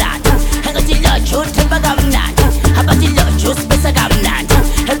kamnandi engathi loju uthemba kamnandi abathi loju usipesa kamnandi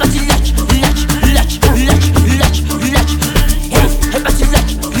ebathi loju hey ebathi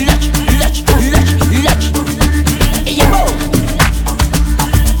loju yebo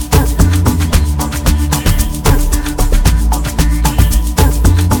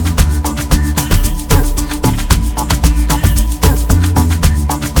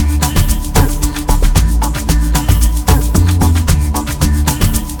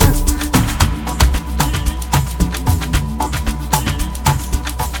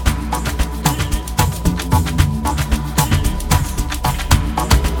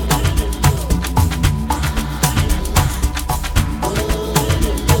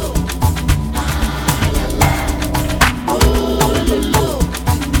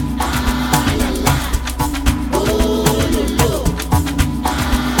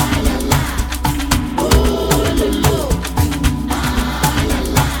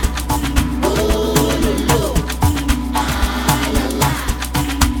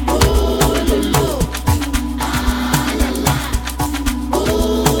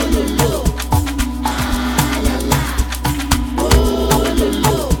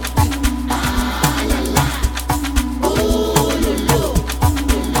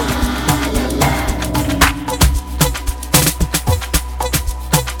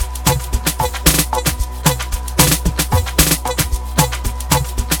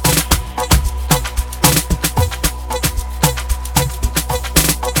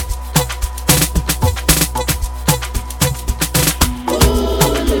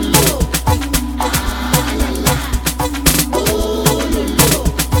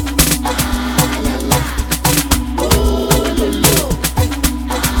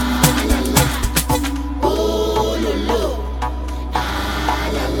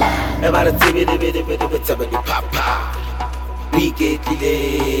Ebara tibi papa. We get the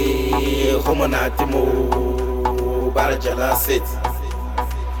homonatimo. Barajala sit.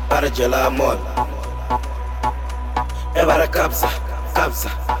 Barajala mod. Ebara kapsa.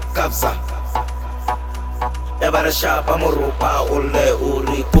 Ebara shapa morupa ole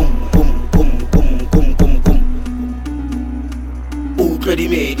uri kum. Utra di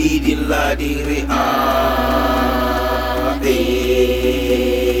medi di la di re a e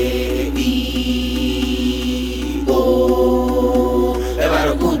o.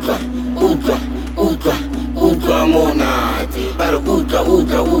 Ebara utra monati. Ebara utra.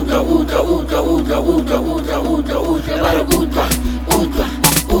 Ebara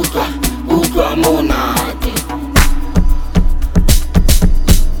utra monati.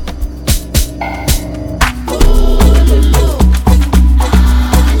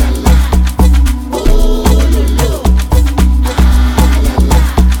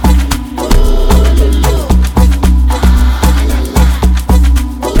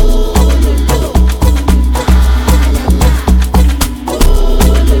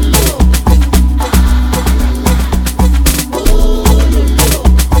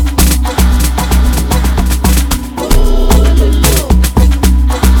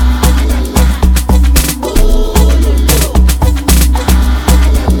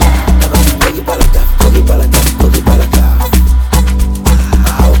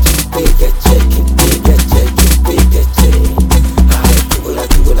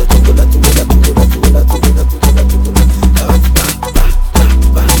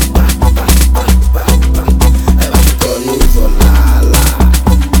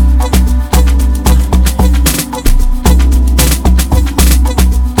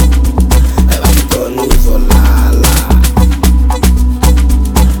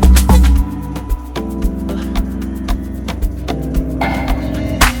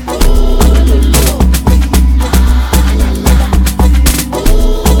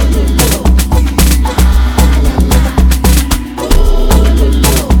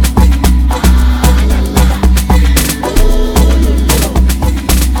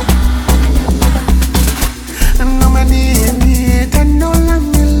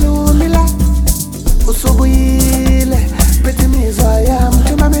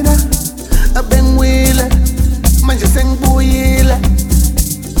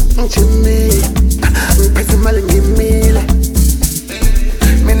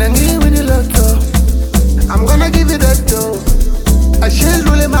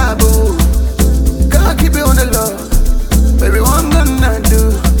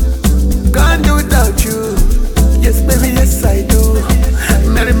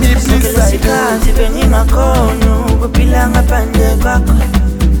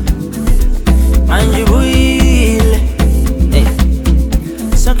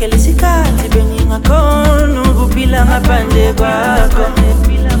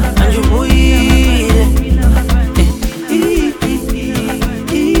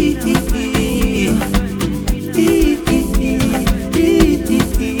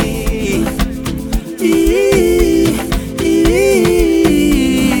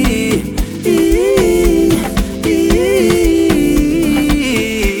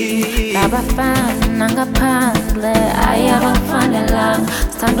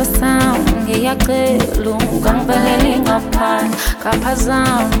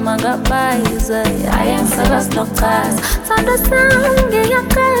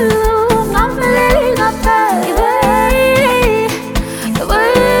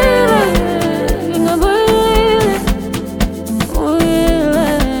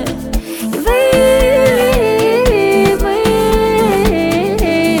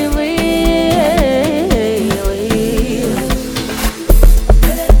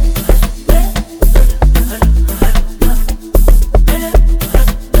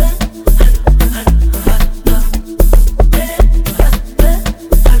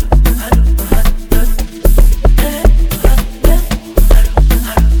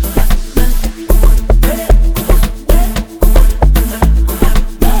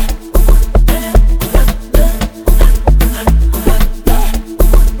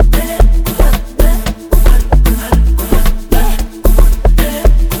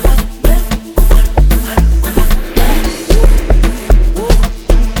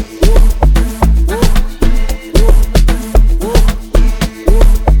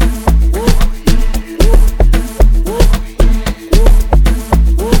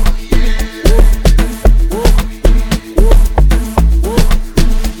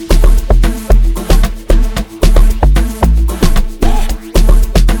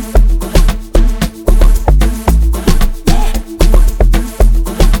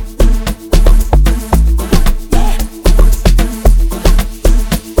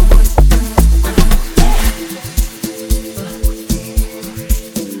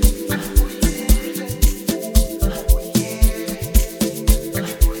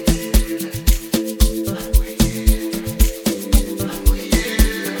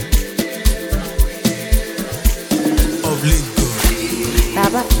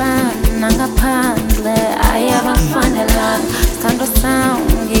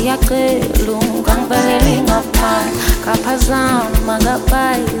 ngiyacela ungangibekeli ngaphansi kaphazama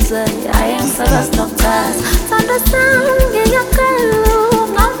ngabayize ayengisaka doctors thanda sami ngiyacela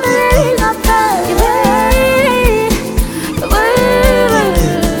ungangibekeli ngaphansi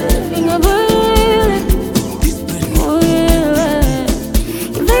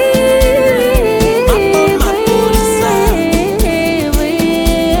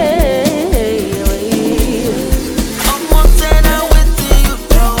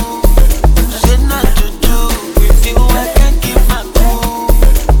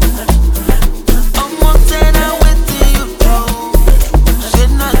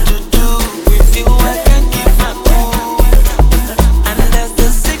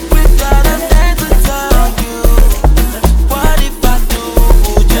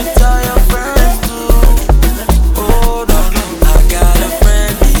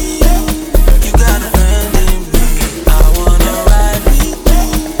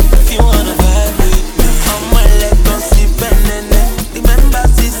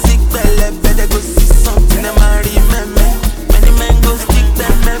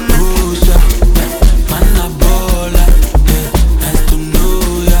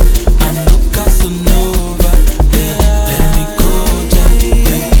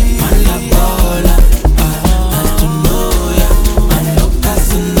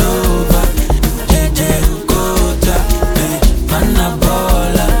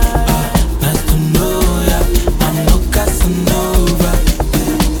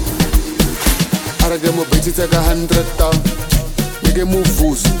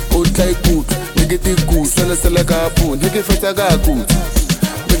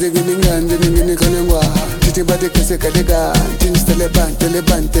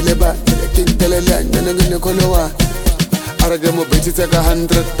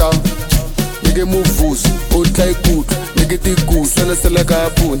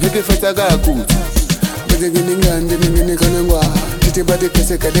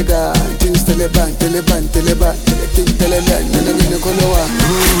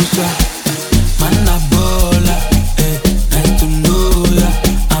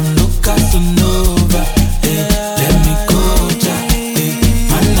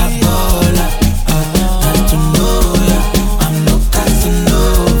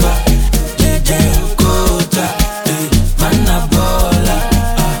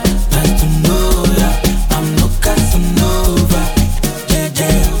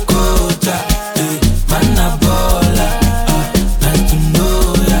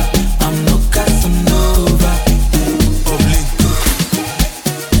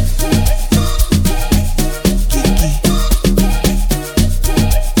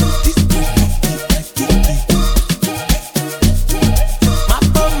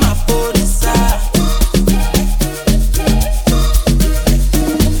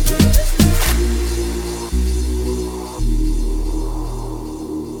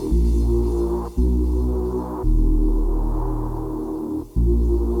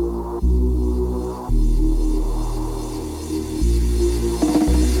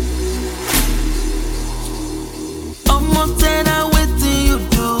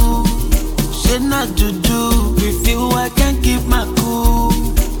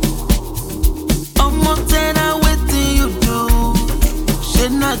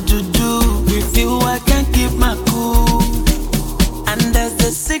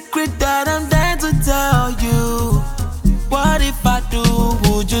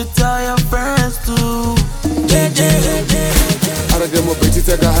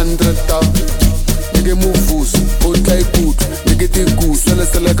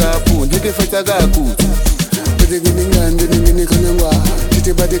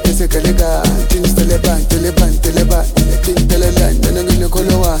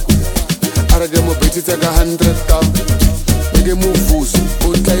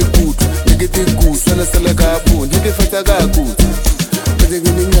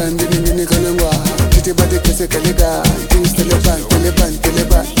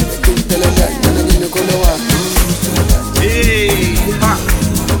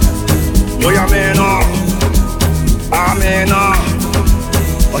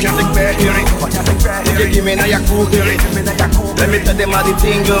Let me tell them how the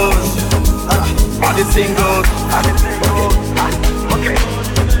thing goes. How the thing goes. Okay.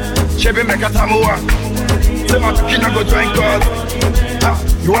 Chebe make a tamua. Say my kina go join God.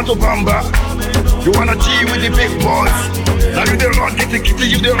 You want to bamba? You wanna G with the big boys? Now you the run, get the kitty,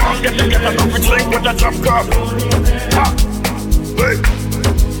 you the run, get a coffee drink with a drop cup. Hey,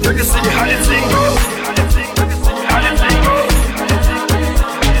 you can see how the thing goes. How the thing goes.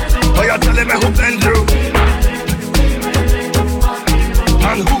 Oh, you're telling me who bend you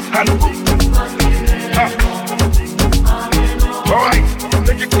and who and who? Alright,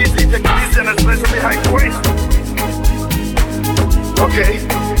 take it easy and especially high voice. Okay.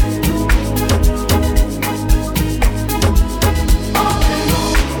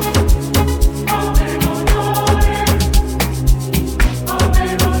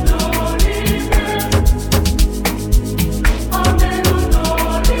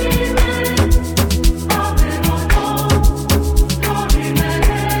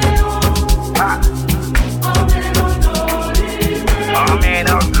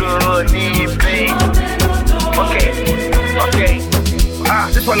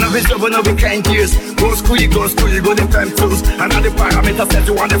 But no, we can't use. Go school, you go the time tools. And all the parameters that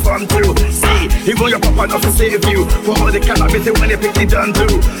you want the fun too. See, even your papa not to save you. For all the cannabis when they pick it done too.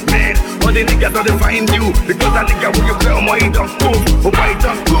 Man, all the niggas don't find you. Because that nigga will you play on my don't move. Oh my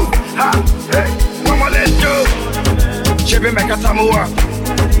don't move. Ha, hey, mama let's go. Chevy make a samoa.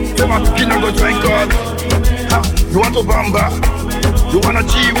 Say my kid go drink God. Ha, you want to bamba? You wanna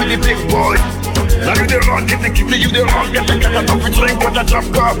G with the big boy? Now you the wrong, get the kitty, you the wrong, get the cat up and drink what a drop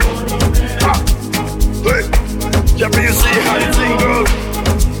cup. Ha! Hey! Jeffy, you see how the thing goes?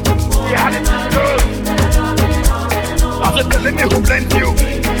 See how the thing goes? I said, telling me who blamed you?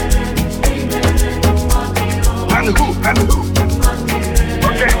 And who?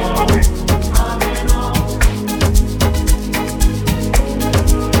 Okay.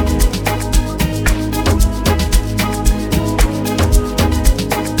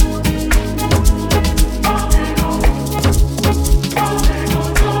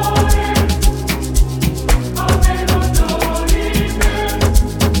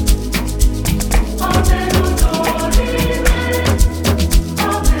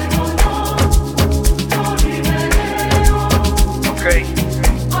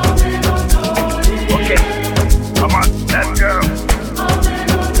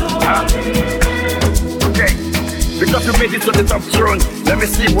 Let me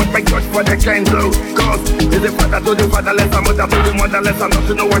see what my Godfather can do. Cause he's the father to the fatherless, a mother to the motherless, and not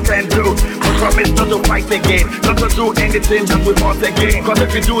to know what I can do. I promise not to fight again, not to do anything that we want again. Cause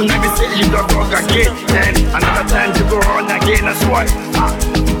if you do, let me say you don't wrong again. And another time you go on again, that's why.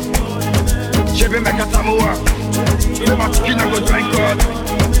 Chevy make a samoa. You want to go drink God.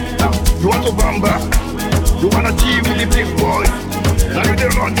 You want to bamba. You wanna G with the big boy. Now you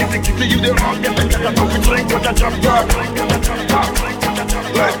the wrong, get the kitty, you the wrong, get the cat up and drink what a drop God.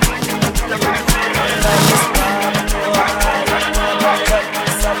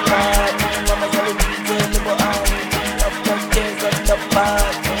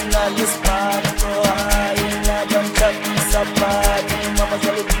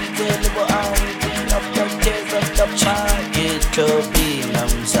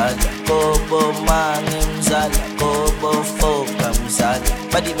 Kobo mangi mzala, kobo foka mzala.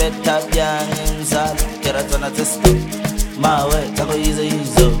 Badi beta byangi mzala, kera tona testo. Mawe, tako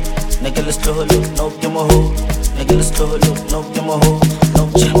yizo. Negele stroholo, no kemoho. Negele stroholo, no kemoho. No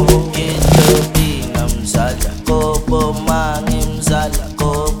kemoho, kito bina mzala. Kobo mangi mzala,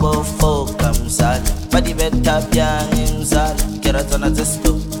 kobo foka mzala. Badi beta byangi mzala, kera tona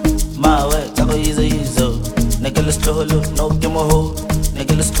testo. Mawe, tako yizo. Negele stroholo, no kemoho.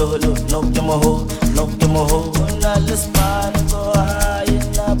 Negele stroholo, no kemoho. Una lispan go high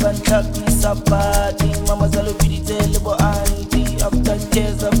na banchaki sapati. Mama zalo bidite lebo auntie. After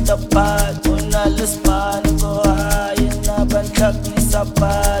tears of the part. Una lispan go high na banchaki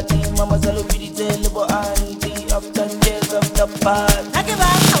sapati. Mama zalo bidite lebo auntie. After tears of the part. Nagiba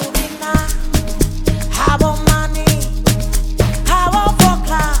kaubina, habo money, habo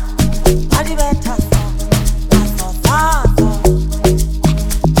foka, adi beta so,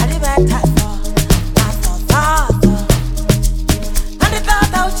 adi beta so, adi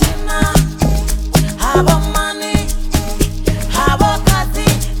beta uchina, habo money, habo kasi,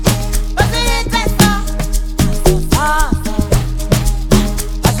 basi iteso,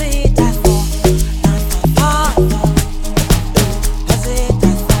 basi iteso,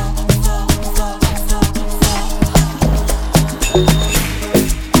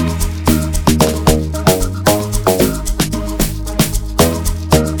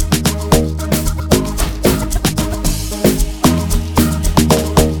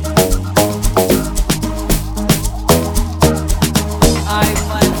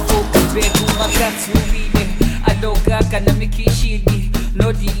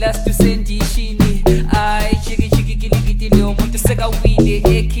 no dealers to send shini. I chiki gilly no want to sega wheelie,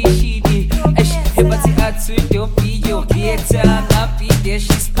 eki shini. Ebati atsu don't be your theater, happy there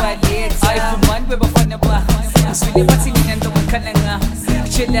she's palette. I command weba fana ba. Swile bati minando makalanga.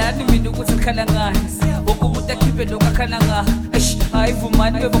 Chela no minu kutu kalanga. Boku muta kipe loka kalanga. I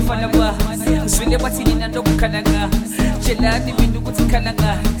ayivumani bebafana ba ngizwile bathi nina ndokukhala nga tshelani mina ukuthi khala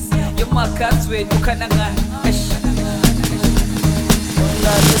nga yomakazi wethu khala nga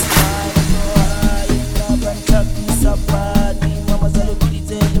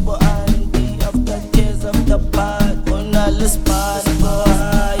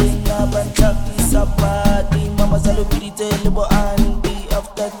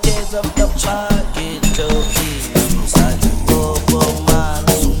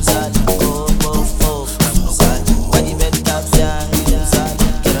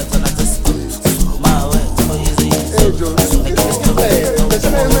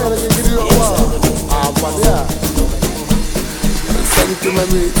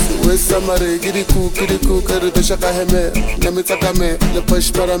Samare, giddy cook, the shaka heme, Namitakame, the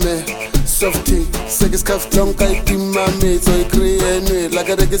push parame, softy, Segis Kaf Tonka, Tim Mammy, so I create like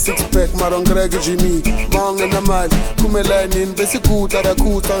a reggae 6-pack, Maron Greg Jimmy, Mong and Amal, Kumelanin, Besiku,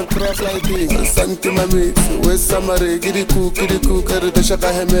 Taraku, and craft like this, Santi Mammy, West Samare, giddy cook, the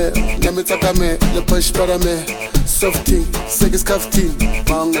shaka heme, Namitakame, the push parame, softy, Segis Kaf Tim,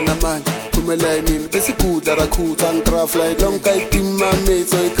 Mong and Amal. Kumelanin, Besiku, Taraku, and craft like Tonka, Tim Mammy,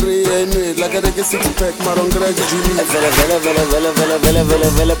 so I create like a reggae 6-pack, Maron Greg Jimmy. Vela,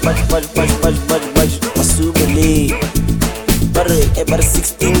 Masubali. Bare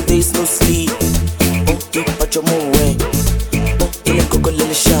 16 days no sleep. Okay, but you're more way. Ile koko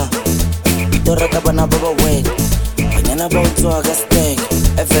lele sha. Dora tabana baba way. Banyana about to agastek.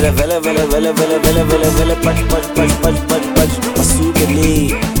 Vela,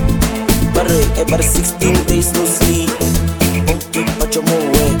 Masubali. Bare 16 days no sleep. Okay, but you're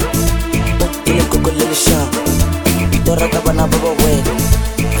more way. Ile koko lele sha. Dora tabana baba way.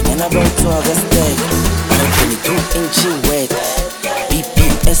 Banyana about to agastek. 22-inch wet,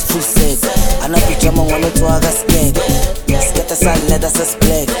 BPS full set. Anapijama wano to aga skate. Skate sa leather sa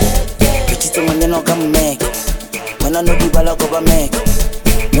split. Kichito mwenye no ka make. Wana no di bala ko ba make.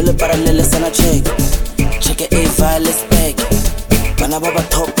 Nole paralele sana check. Check it a violet spec. Wana baba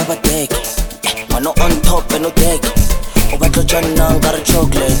top baba deck. Wano on top and no deck. Obatlo jana ngara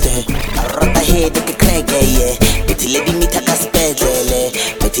chocolate. Arata head ke crack yeah. Betty lady mita ka spedlele.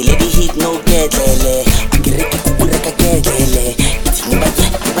 Betty lady hit no gedlele.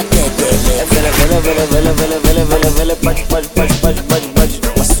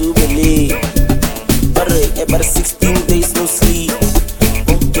 Masubali. Bare 16 days no sleep.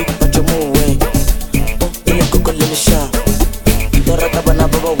 Okay, but you're more way. Ile koko lele sha. Dora tabana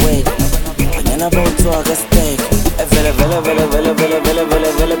baba way. Banyana about to agastek.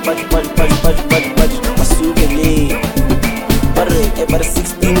 Masubali. Bare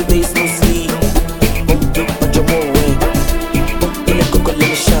 16 days no sleep. Okay, but you're more way. Ile koko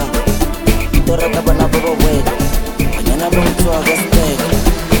lele sha. Dora tabana baba way. Banyana about to agastek.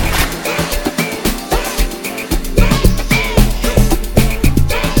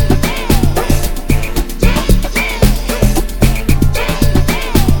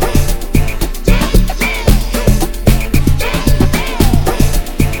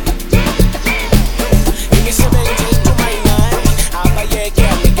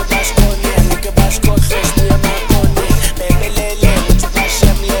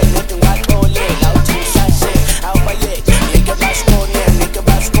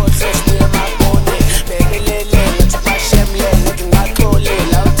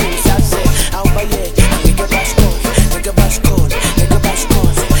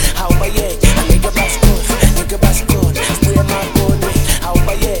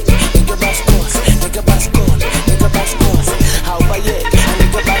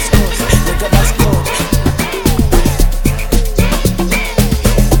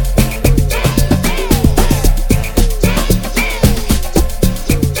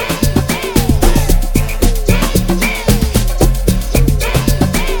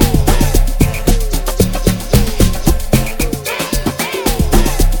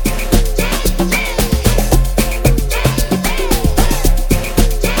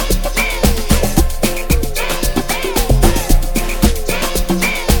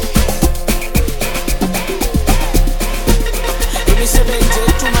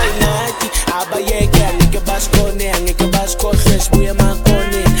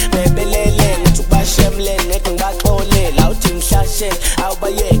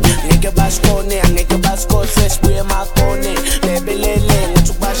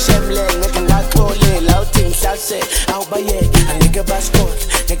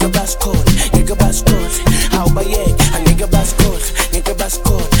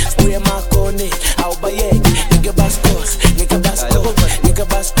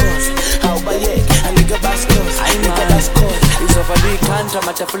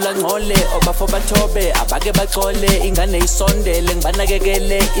 amatafula ngcole obafo bathobe abake baxole ingane isondele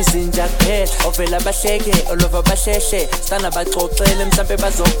ngibanakekele izinja kuphela ovela bahleke olova bahlehle sana baxoxele mhlambe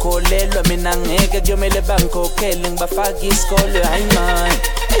bazokholelwa mina ngeke kuyomele bangikhokhele ngibafaka isikole hayi man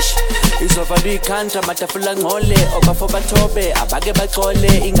izovala ikhanda amatafula ngcole obafo bathobe abake baxole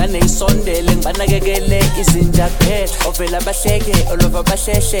ingane isondele ngibanakekele izinja kuphela ovela bahleke olova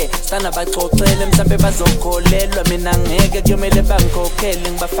bahlehle sana baxoxele mhlambe bazokholelwa mina ngeke kuyomele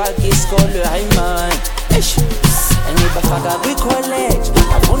bangikhokhele ngibafaka isikole hayi man engibafaka kwi-college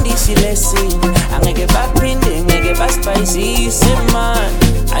bafundisi lesini angeke baphinde ngeke basipayisise man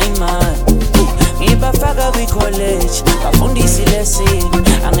hayi man ngibafaka kwi-college bafundisi lesini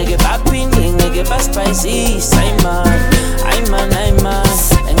angeke baphinde ngeke basipayisise hayi man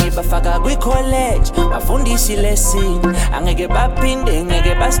engibafaka kwi-college bafundisi lesini angeke baphinde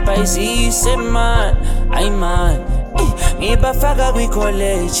ngeke basipayisise man hayi man ngibafaka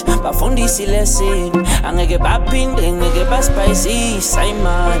kwi-college bafundisi lesini angeke baphinde ngeke basipayisise hayi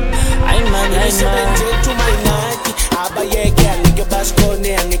man isebenzethu mayinathi abayeke angeke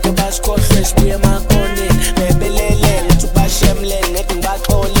basikhone angeke basikhohlwe sibuye emakhone bebelele ngithi ubashemle ngeke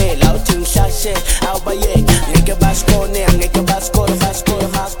ngibaxole la uthi ngihlashe awubayeke angeke basikhone angeke basikhohlwe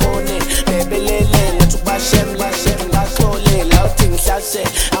bebelele ngithi ubashemle ngaxole la uthi ngihlashe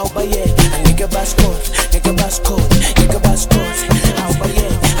awubayeke angeke basikhohlwe ngeke basikhohlwe ngeke basikhohlwe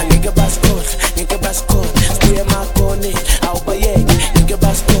awubayeke angeke basikhohlwe ngeke basikhohlwe sibuye emakhone awubayeke ngeke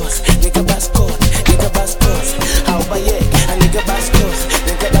basikhohlwe ngeke basikhohlwe ngeke basikhohlwe awubayeke angeke basikhohlwe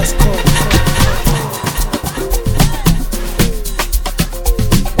ngeke basikhohlwe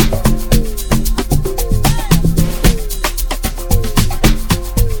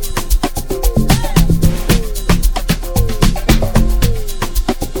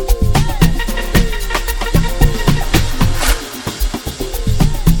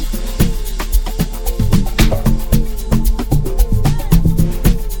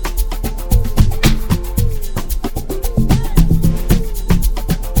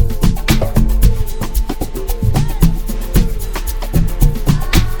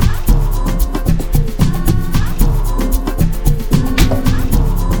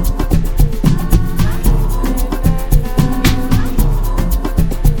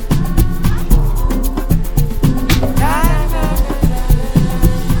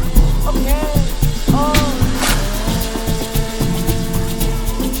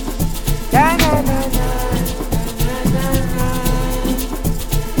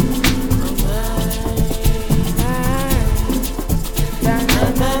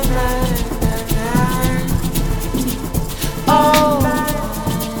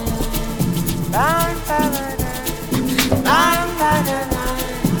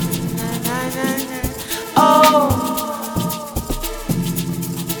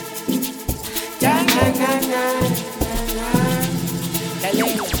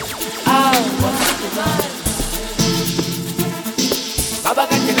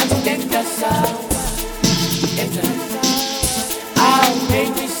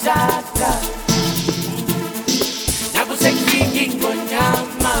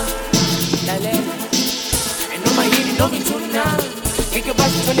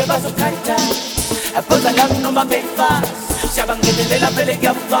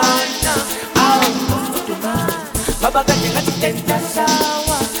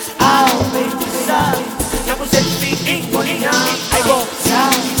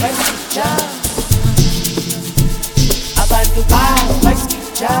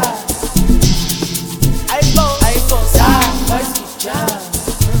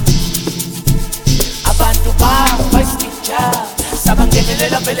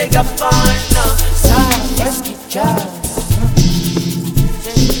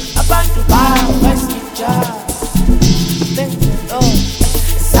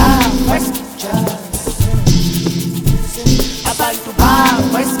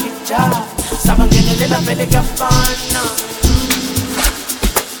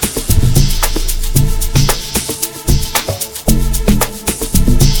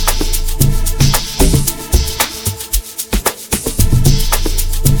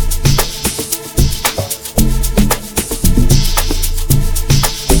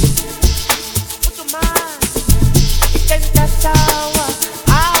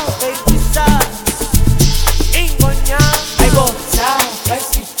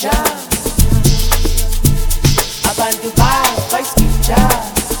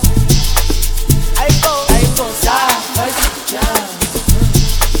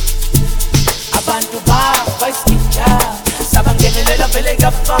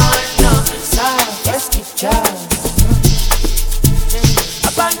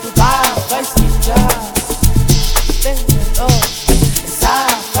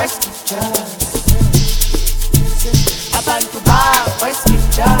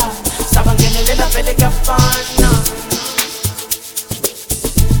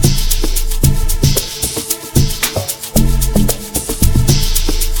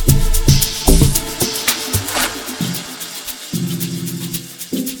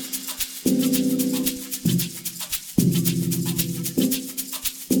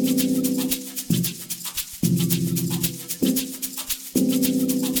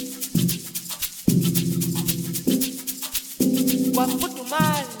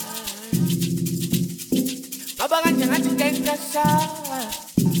shower,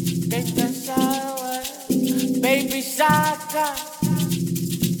 take a shower, baby shaka.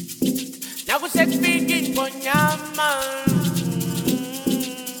 Now we sex speaking for nyama.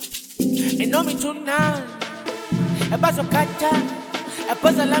 And know me tonight. A baso kata, a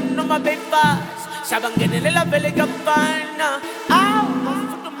puzzle lam no my baby fast. Sabangenela bele gapana. Ow, my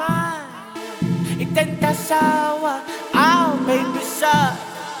foot of mine. Itenta shower, ow, baby shaka.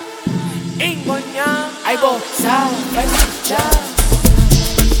 Ingonya, I go sound, vice kitcha.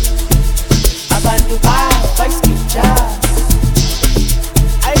 Abantu ba, vice kitcha.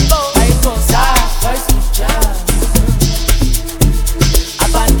 I go sound, vice kitcha.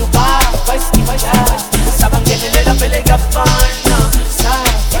 Abantu ba, vice kitcha. Sabangene la pele gapana, sound,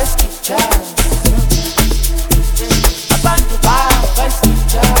 vice kitcha. Abantu ba, vice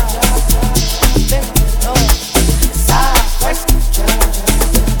kitcha. Sound, vice kitcha.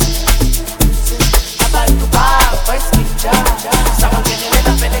 Vice kitcha.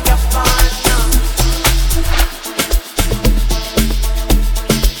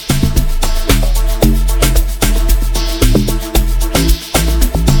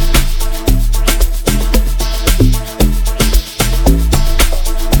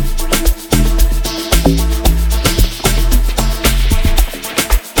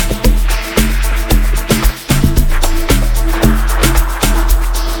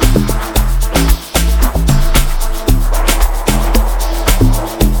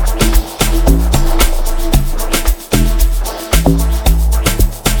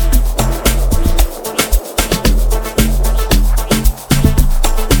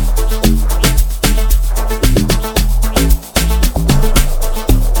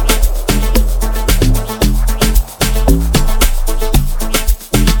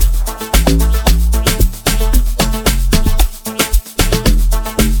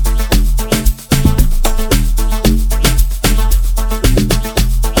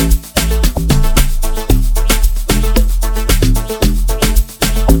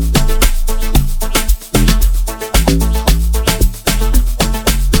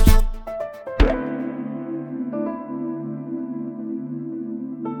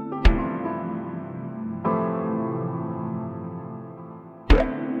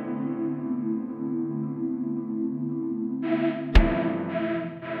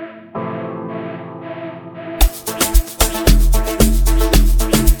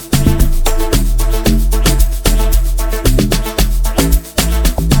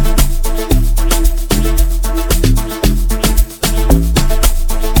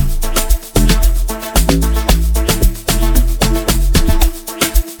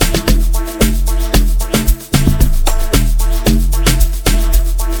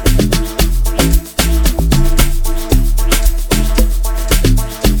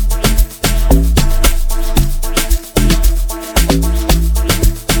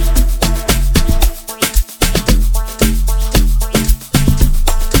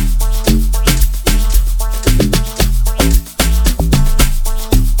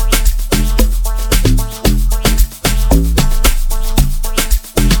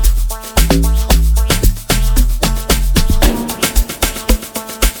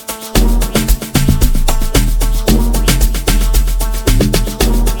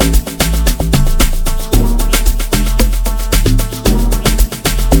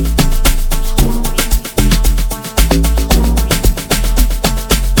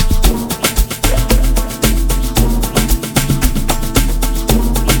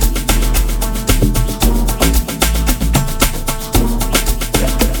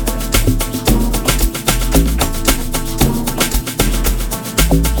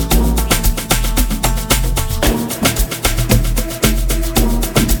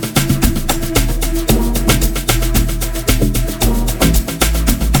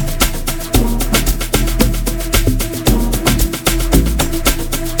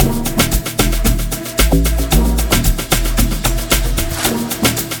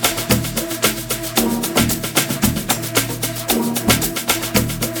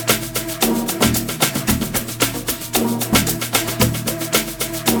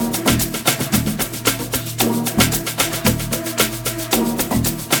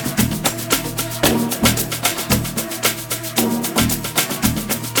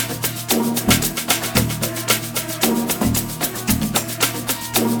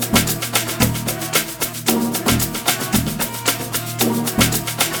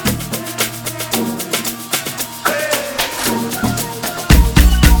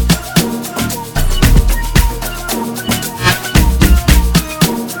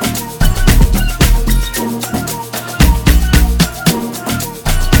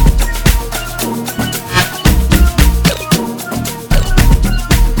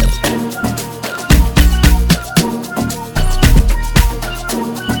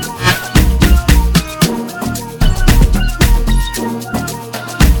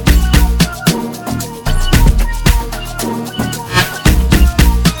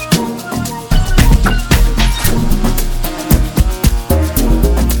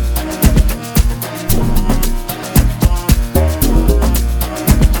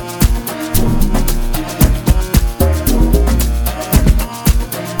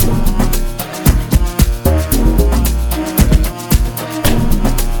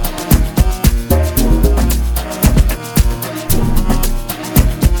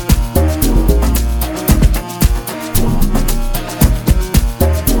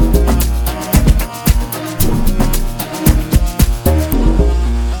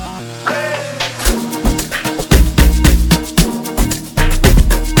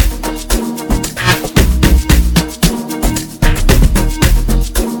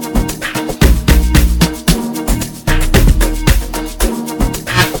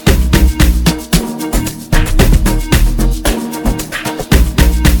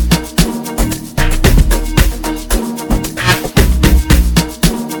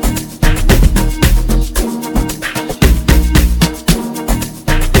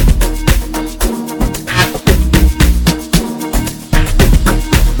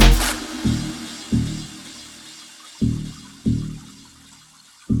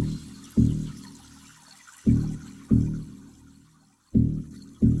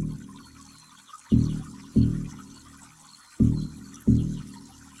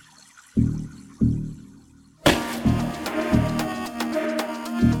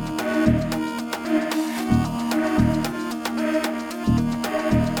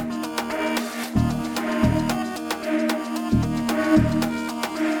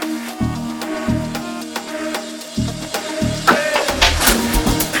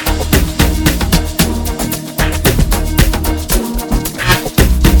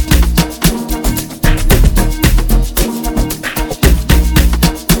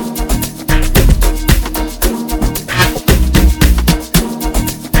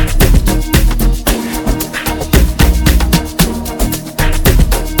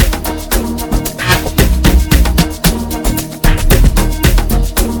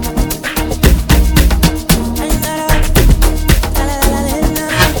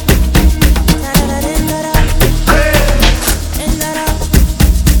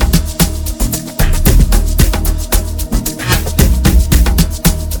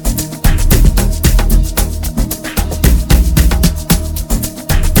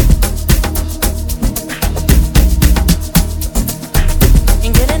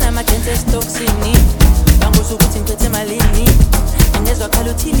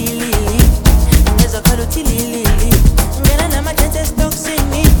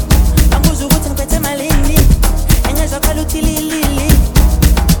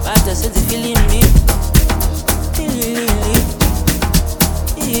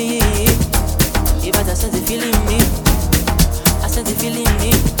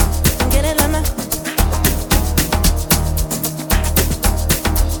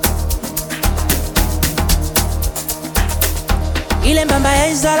 Ile mbamba ya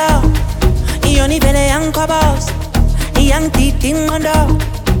izolo Iyoni vele yankobos Iyangididi ingqondo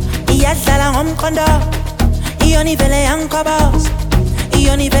Iyadlala ngomqondo Iyoni vele yankobos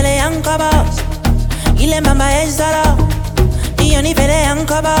Iyoni vele yankobos Ile mbamba ya izolo Iyoni vele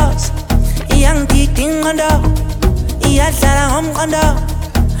yankobos Iyangididi ingqondo Iyadlala ngomqondo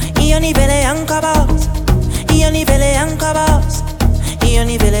Iyoni vele yankobos Iyoni vele yankobos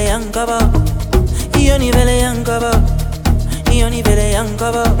Iyoni vele yankobos Iyoni vele yankobos Iyoni vele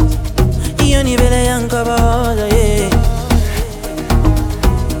yankobos Iyoni vele yankobos, yeah.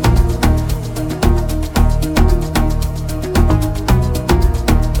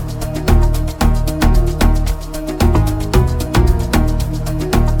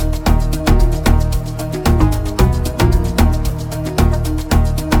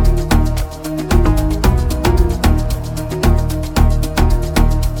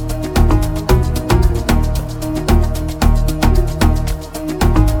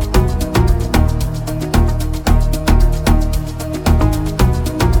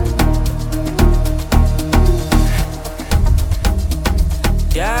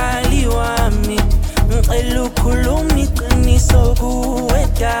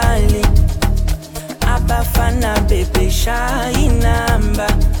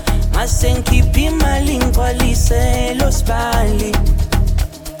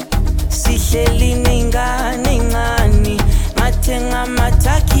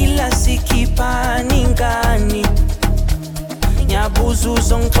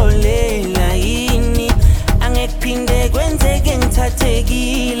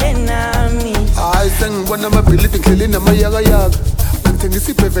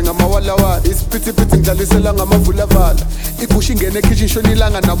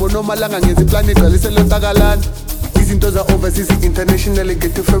 Malanga ngenza iplani igcwalise lontakalana izinto za overseas international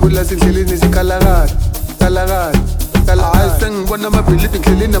ngethe fabulous indleleni zikhalakala hayi sengibona amabhilidi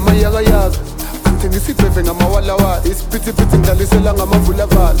endleleni namayakayaka ngithengisa ibheve ngamawalawala isiphithiphithi ngidlalisela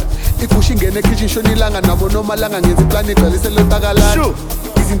ngamavulavala igusha ingene ekitchen shonilanga nabo nomalanga ngenza iplani igcwalise lontakalana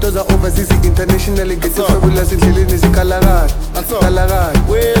izinto za overseas international ngethe fabulous indleleni zikhalakala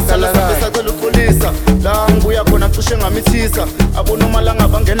sacela uxolisa la ngibuya khona cishe ngamithisa abonomalanga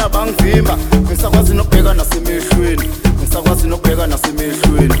bangena bangivimba ngisakwazi nokubheka nasemehlweni ngisakwazi nokubheka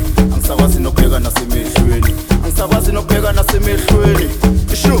nasemehlweni ngisakwazi nokubheka nasemehlweni ngisakwazi nokubheka nasemehlweni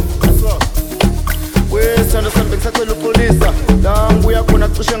isho wesithando sami ngisacela uxolisa la ngibuya khona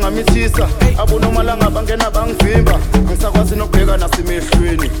cishe ngamithisa abonomalanga bangena bangivimba ngisakwazi nokubheka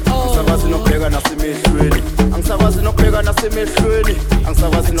nasemehlweni ngisakwazi nokubheka nasemehlweni ngisakwazi nokubheka nasemehlweni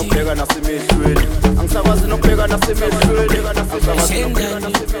ngisakwazi nokubheka nasemehlweni ngisakwazi nokubheka nasemehlweni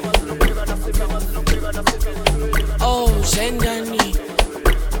oh sendani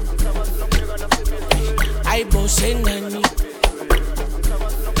aibo sendani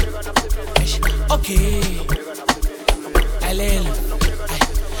okay alela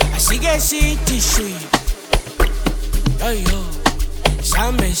asike sithi shwi yo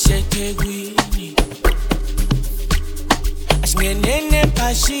same sethekwini asingenene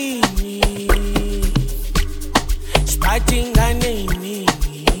phashini siphathi ingane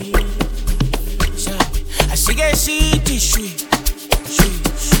eyiningi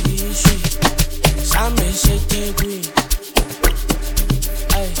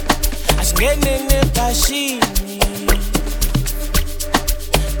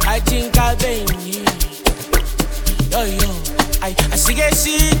Sparting Kabeni. Yo yo, I see get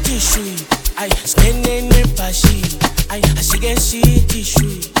city shui. I spending the pashi. I see get city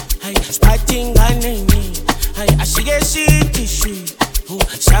shui. I Sparting Ganeni. I see get city shui. Oh,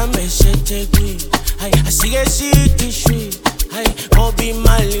 Same Sete Queen. I see get city shui. I Obi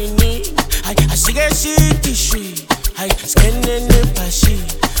Malini. I see get city shui. I spending the pashi.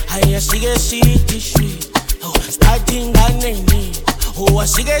 I see get city shui. Oh, Sparting Ganeni. Oh, I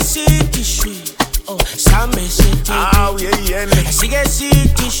see get city shui. Oh, Same Sete Queen. I see get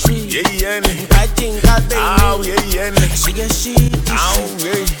city shui. I think I baby. I see get city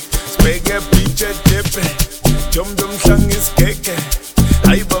shui. Spege piche tepe. Jom dum shang is keke.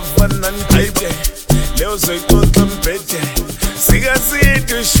 Ay bafanan kaipe. Leo soy todo mpete. Siga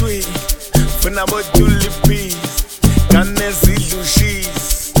city shui. Funa botuli peas. Kane zidlu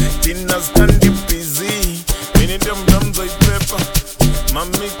sheets. Dinners candy busy. Mini dum dum soy pepa.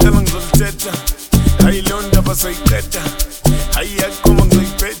 Mami talang zol teta. Ay londa pa soy teta. Ay akuma soy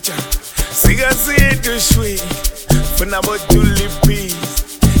pecha. Siga city shui. Funa botuli peas.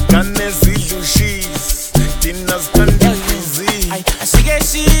 Kane zidlu sheets. Dinners candy busy. I see get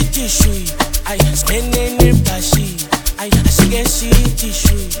city shui. I spending in pashi. I see get city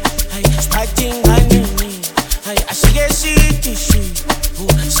shui. I Sparting Ganeni. I see get city shui. Oh,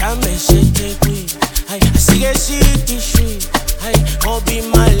 Same Sete Queen. I see get city shui. I Obi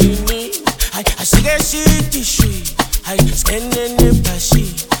Malini. I see get city shui. I spending in pashi.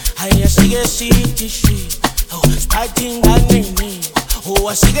 I see get city shui. Oh, Sparting Ganeni. Oh,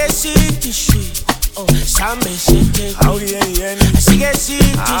 I see get city shui. Oh, Same Sete Queen. I see get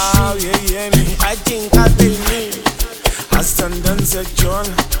city shui. I think I believe. Astandan se John,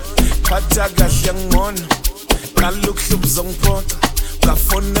 pata gahyang mon. Kaluk hlub zong pot,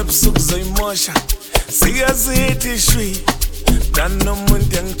 kafon nepsuk zoy mosha. Siga ziti shui, dan no mun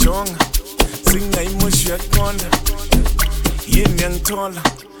yang chong. Singa imush ya konda, yin yang tola.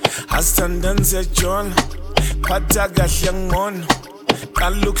 Astandan se John, pata gahyang mon.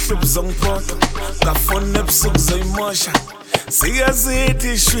 Kaluk hlub zong pot, kafon nepsuk zoy mosha. Siga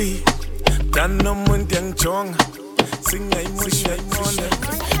ziti shui, dan no mun yang chong. Sing I mush I monda.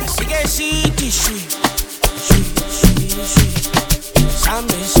 I see get city shui. Shui, shui, shui.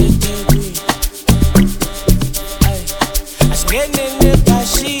 Same Sete Queen. I spend in the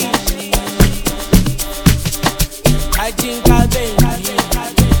pashi. I think I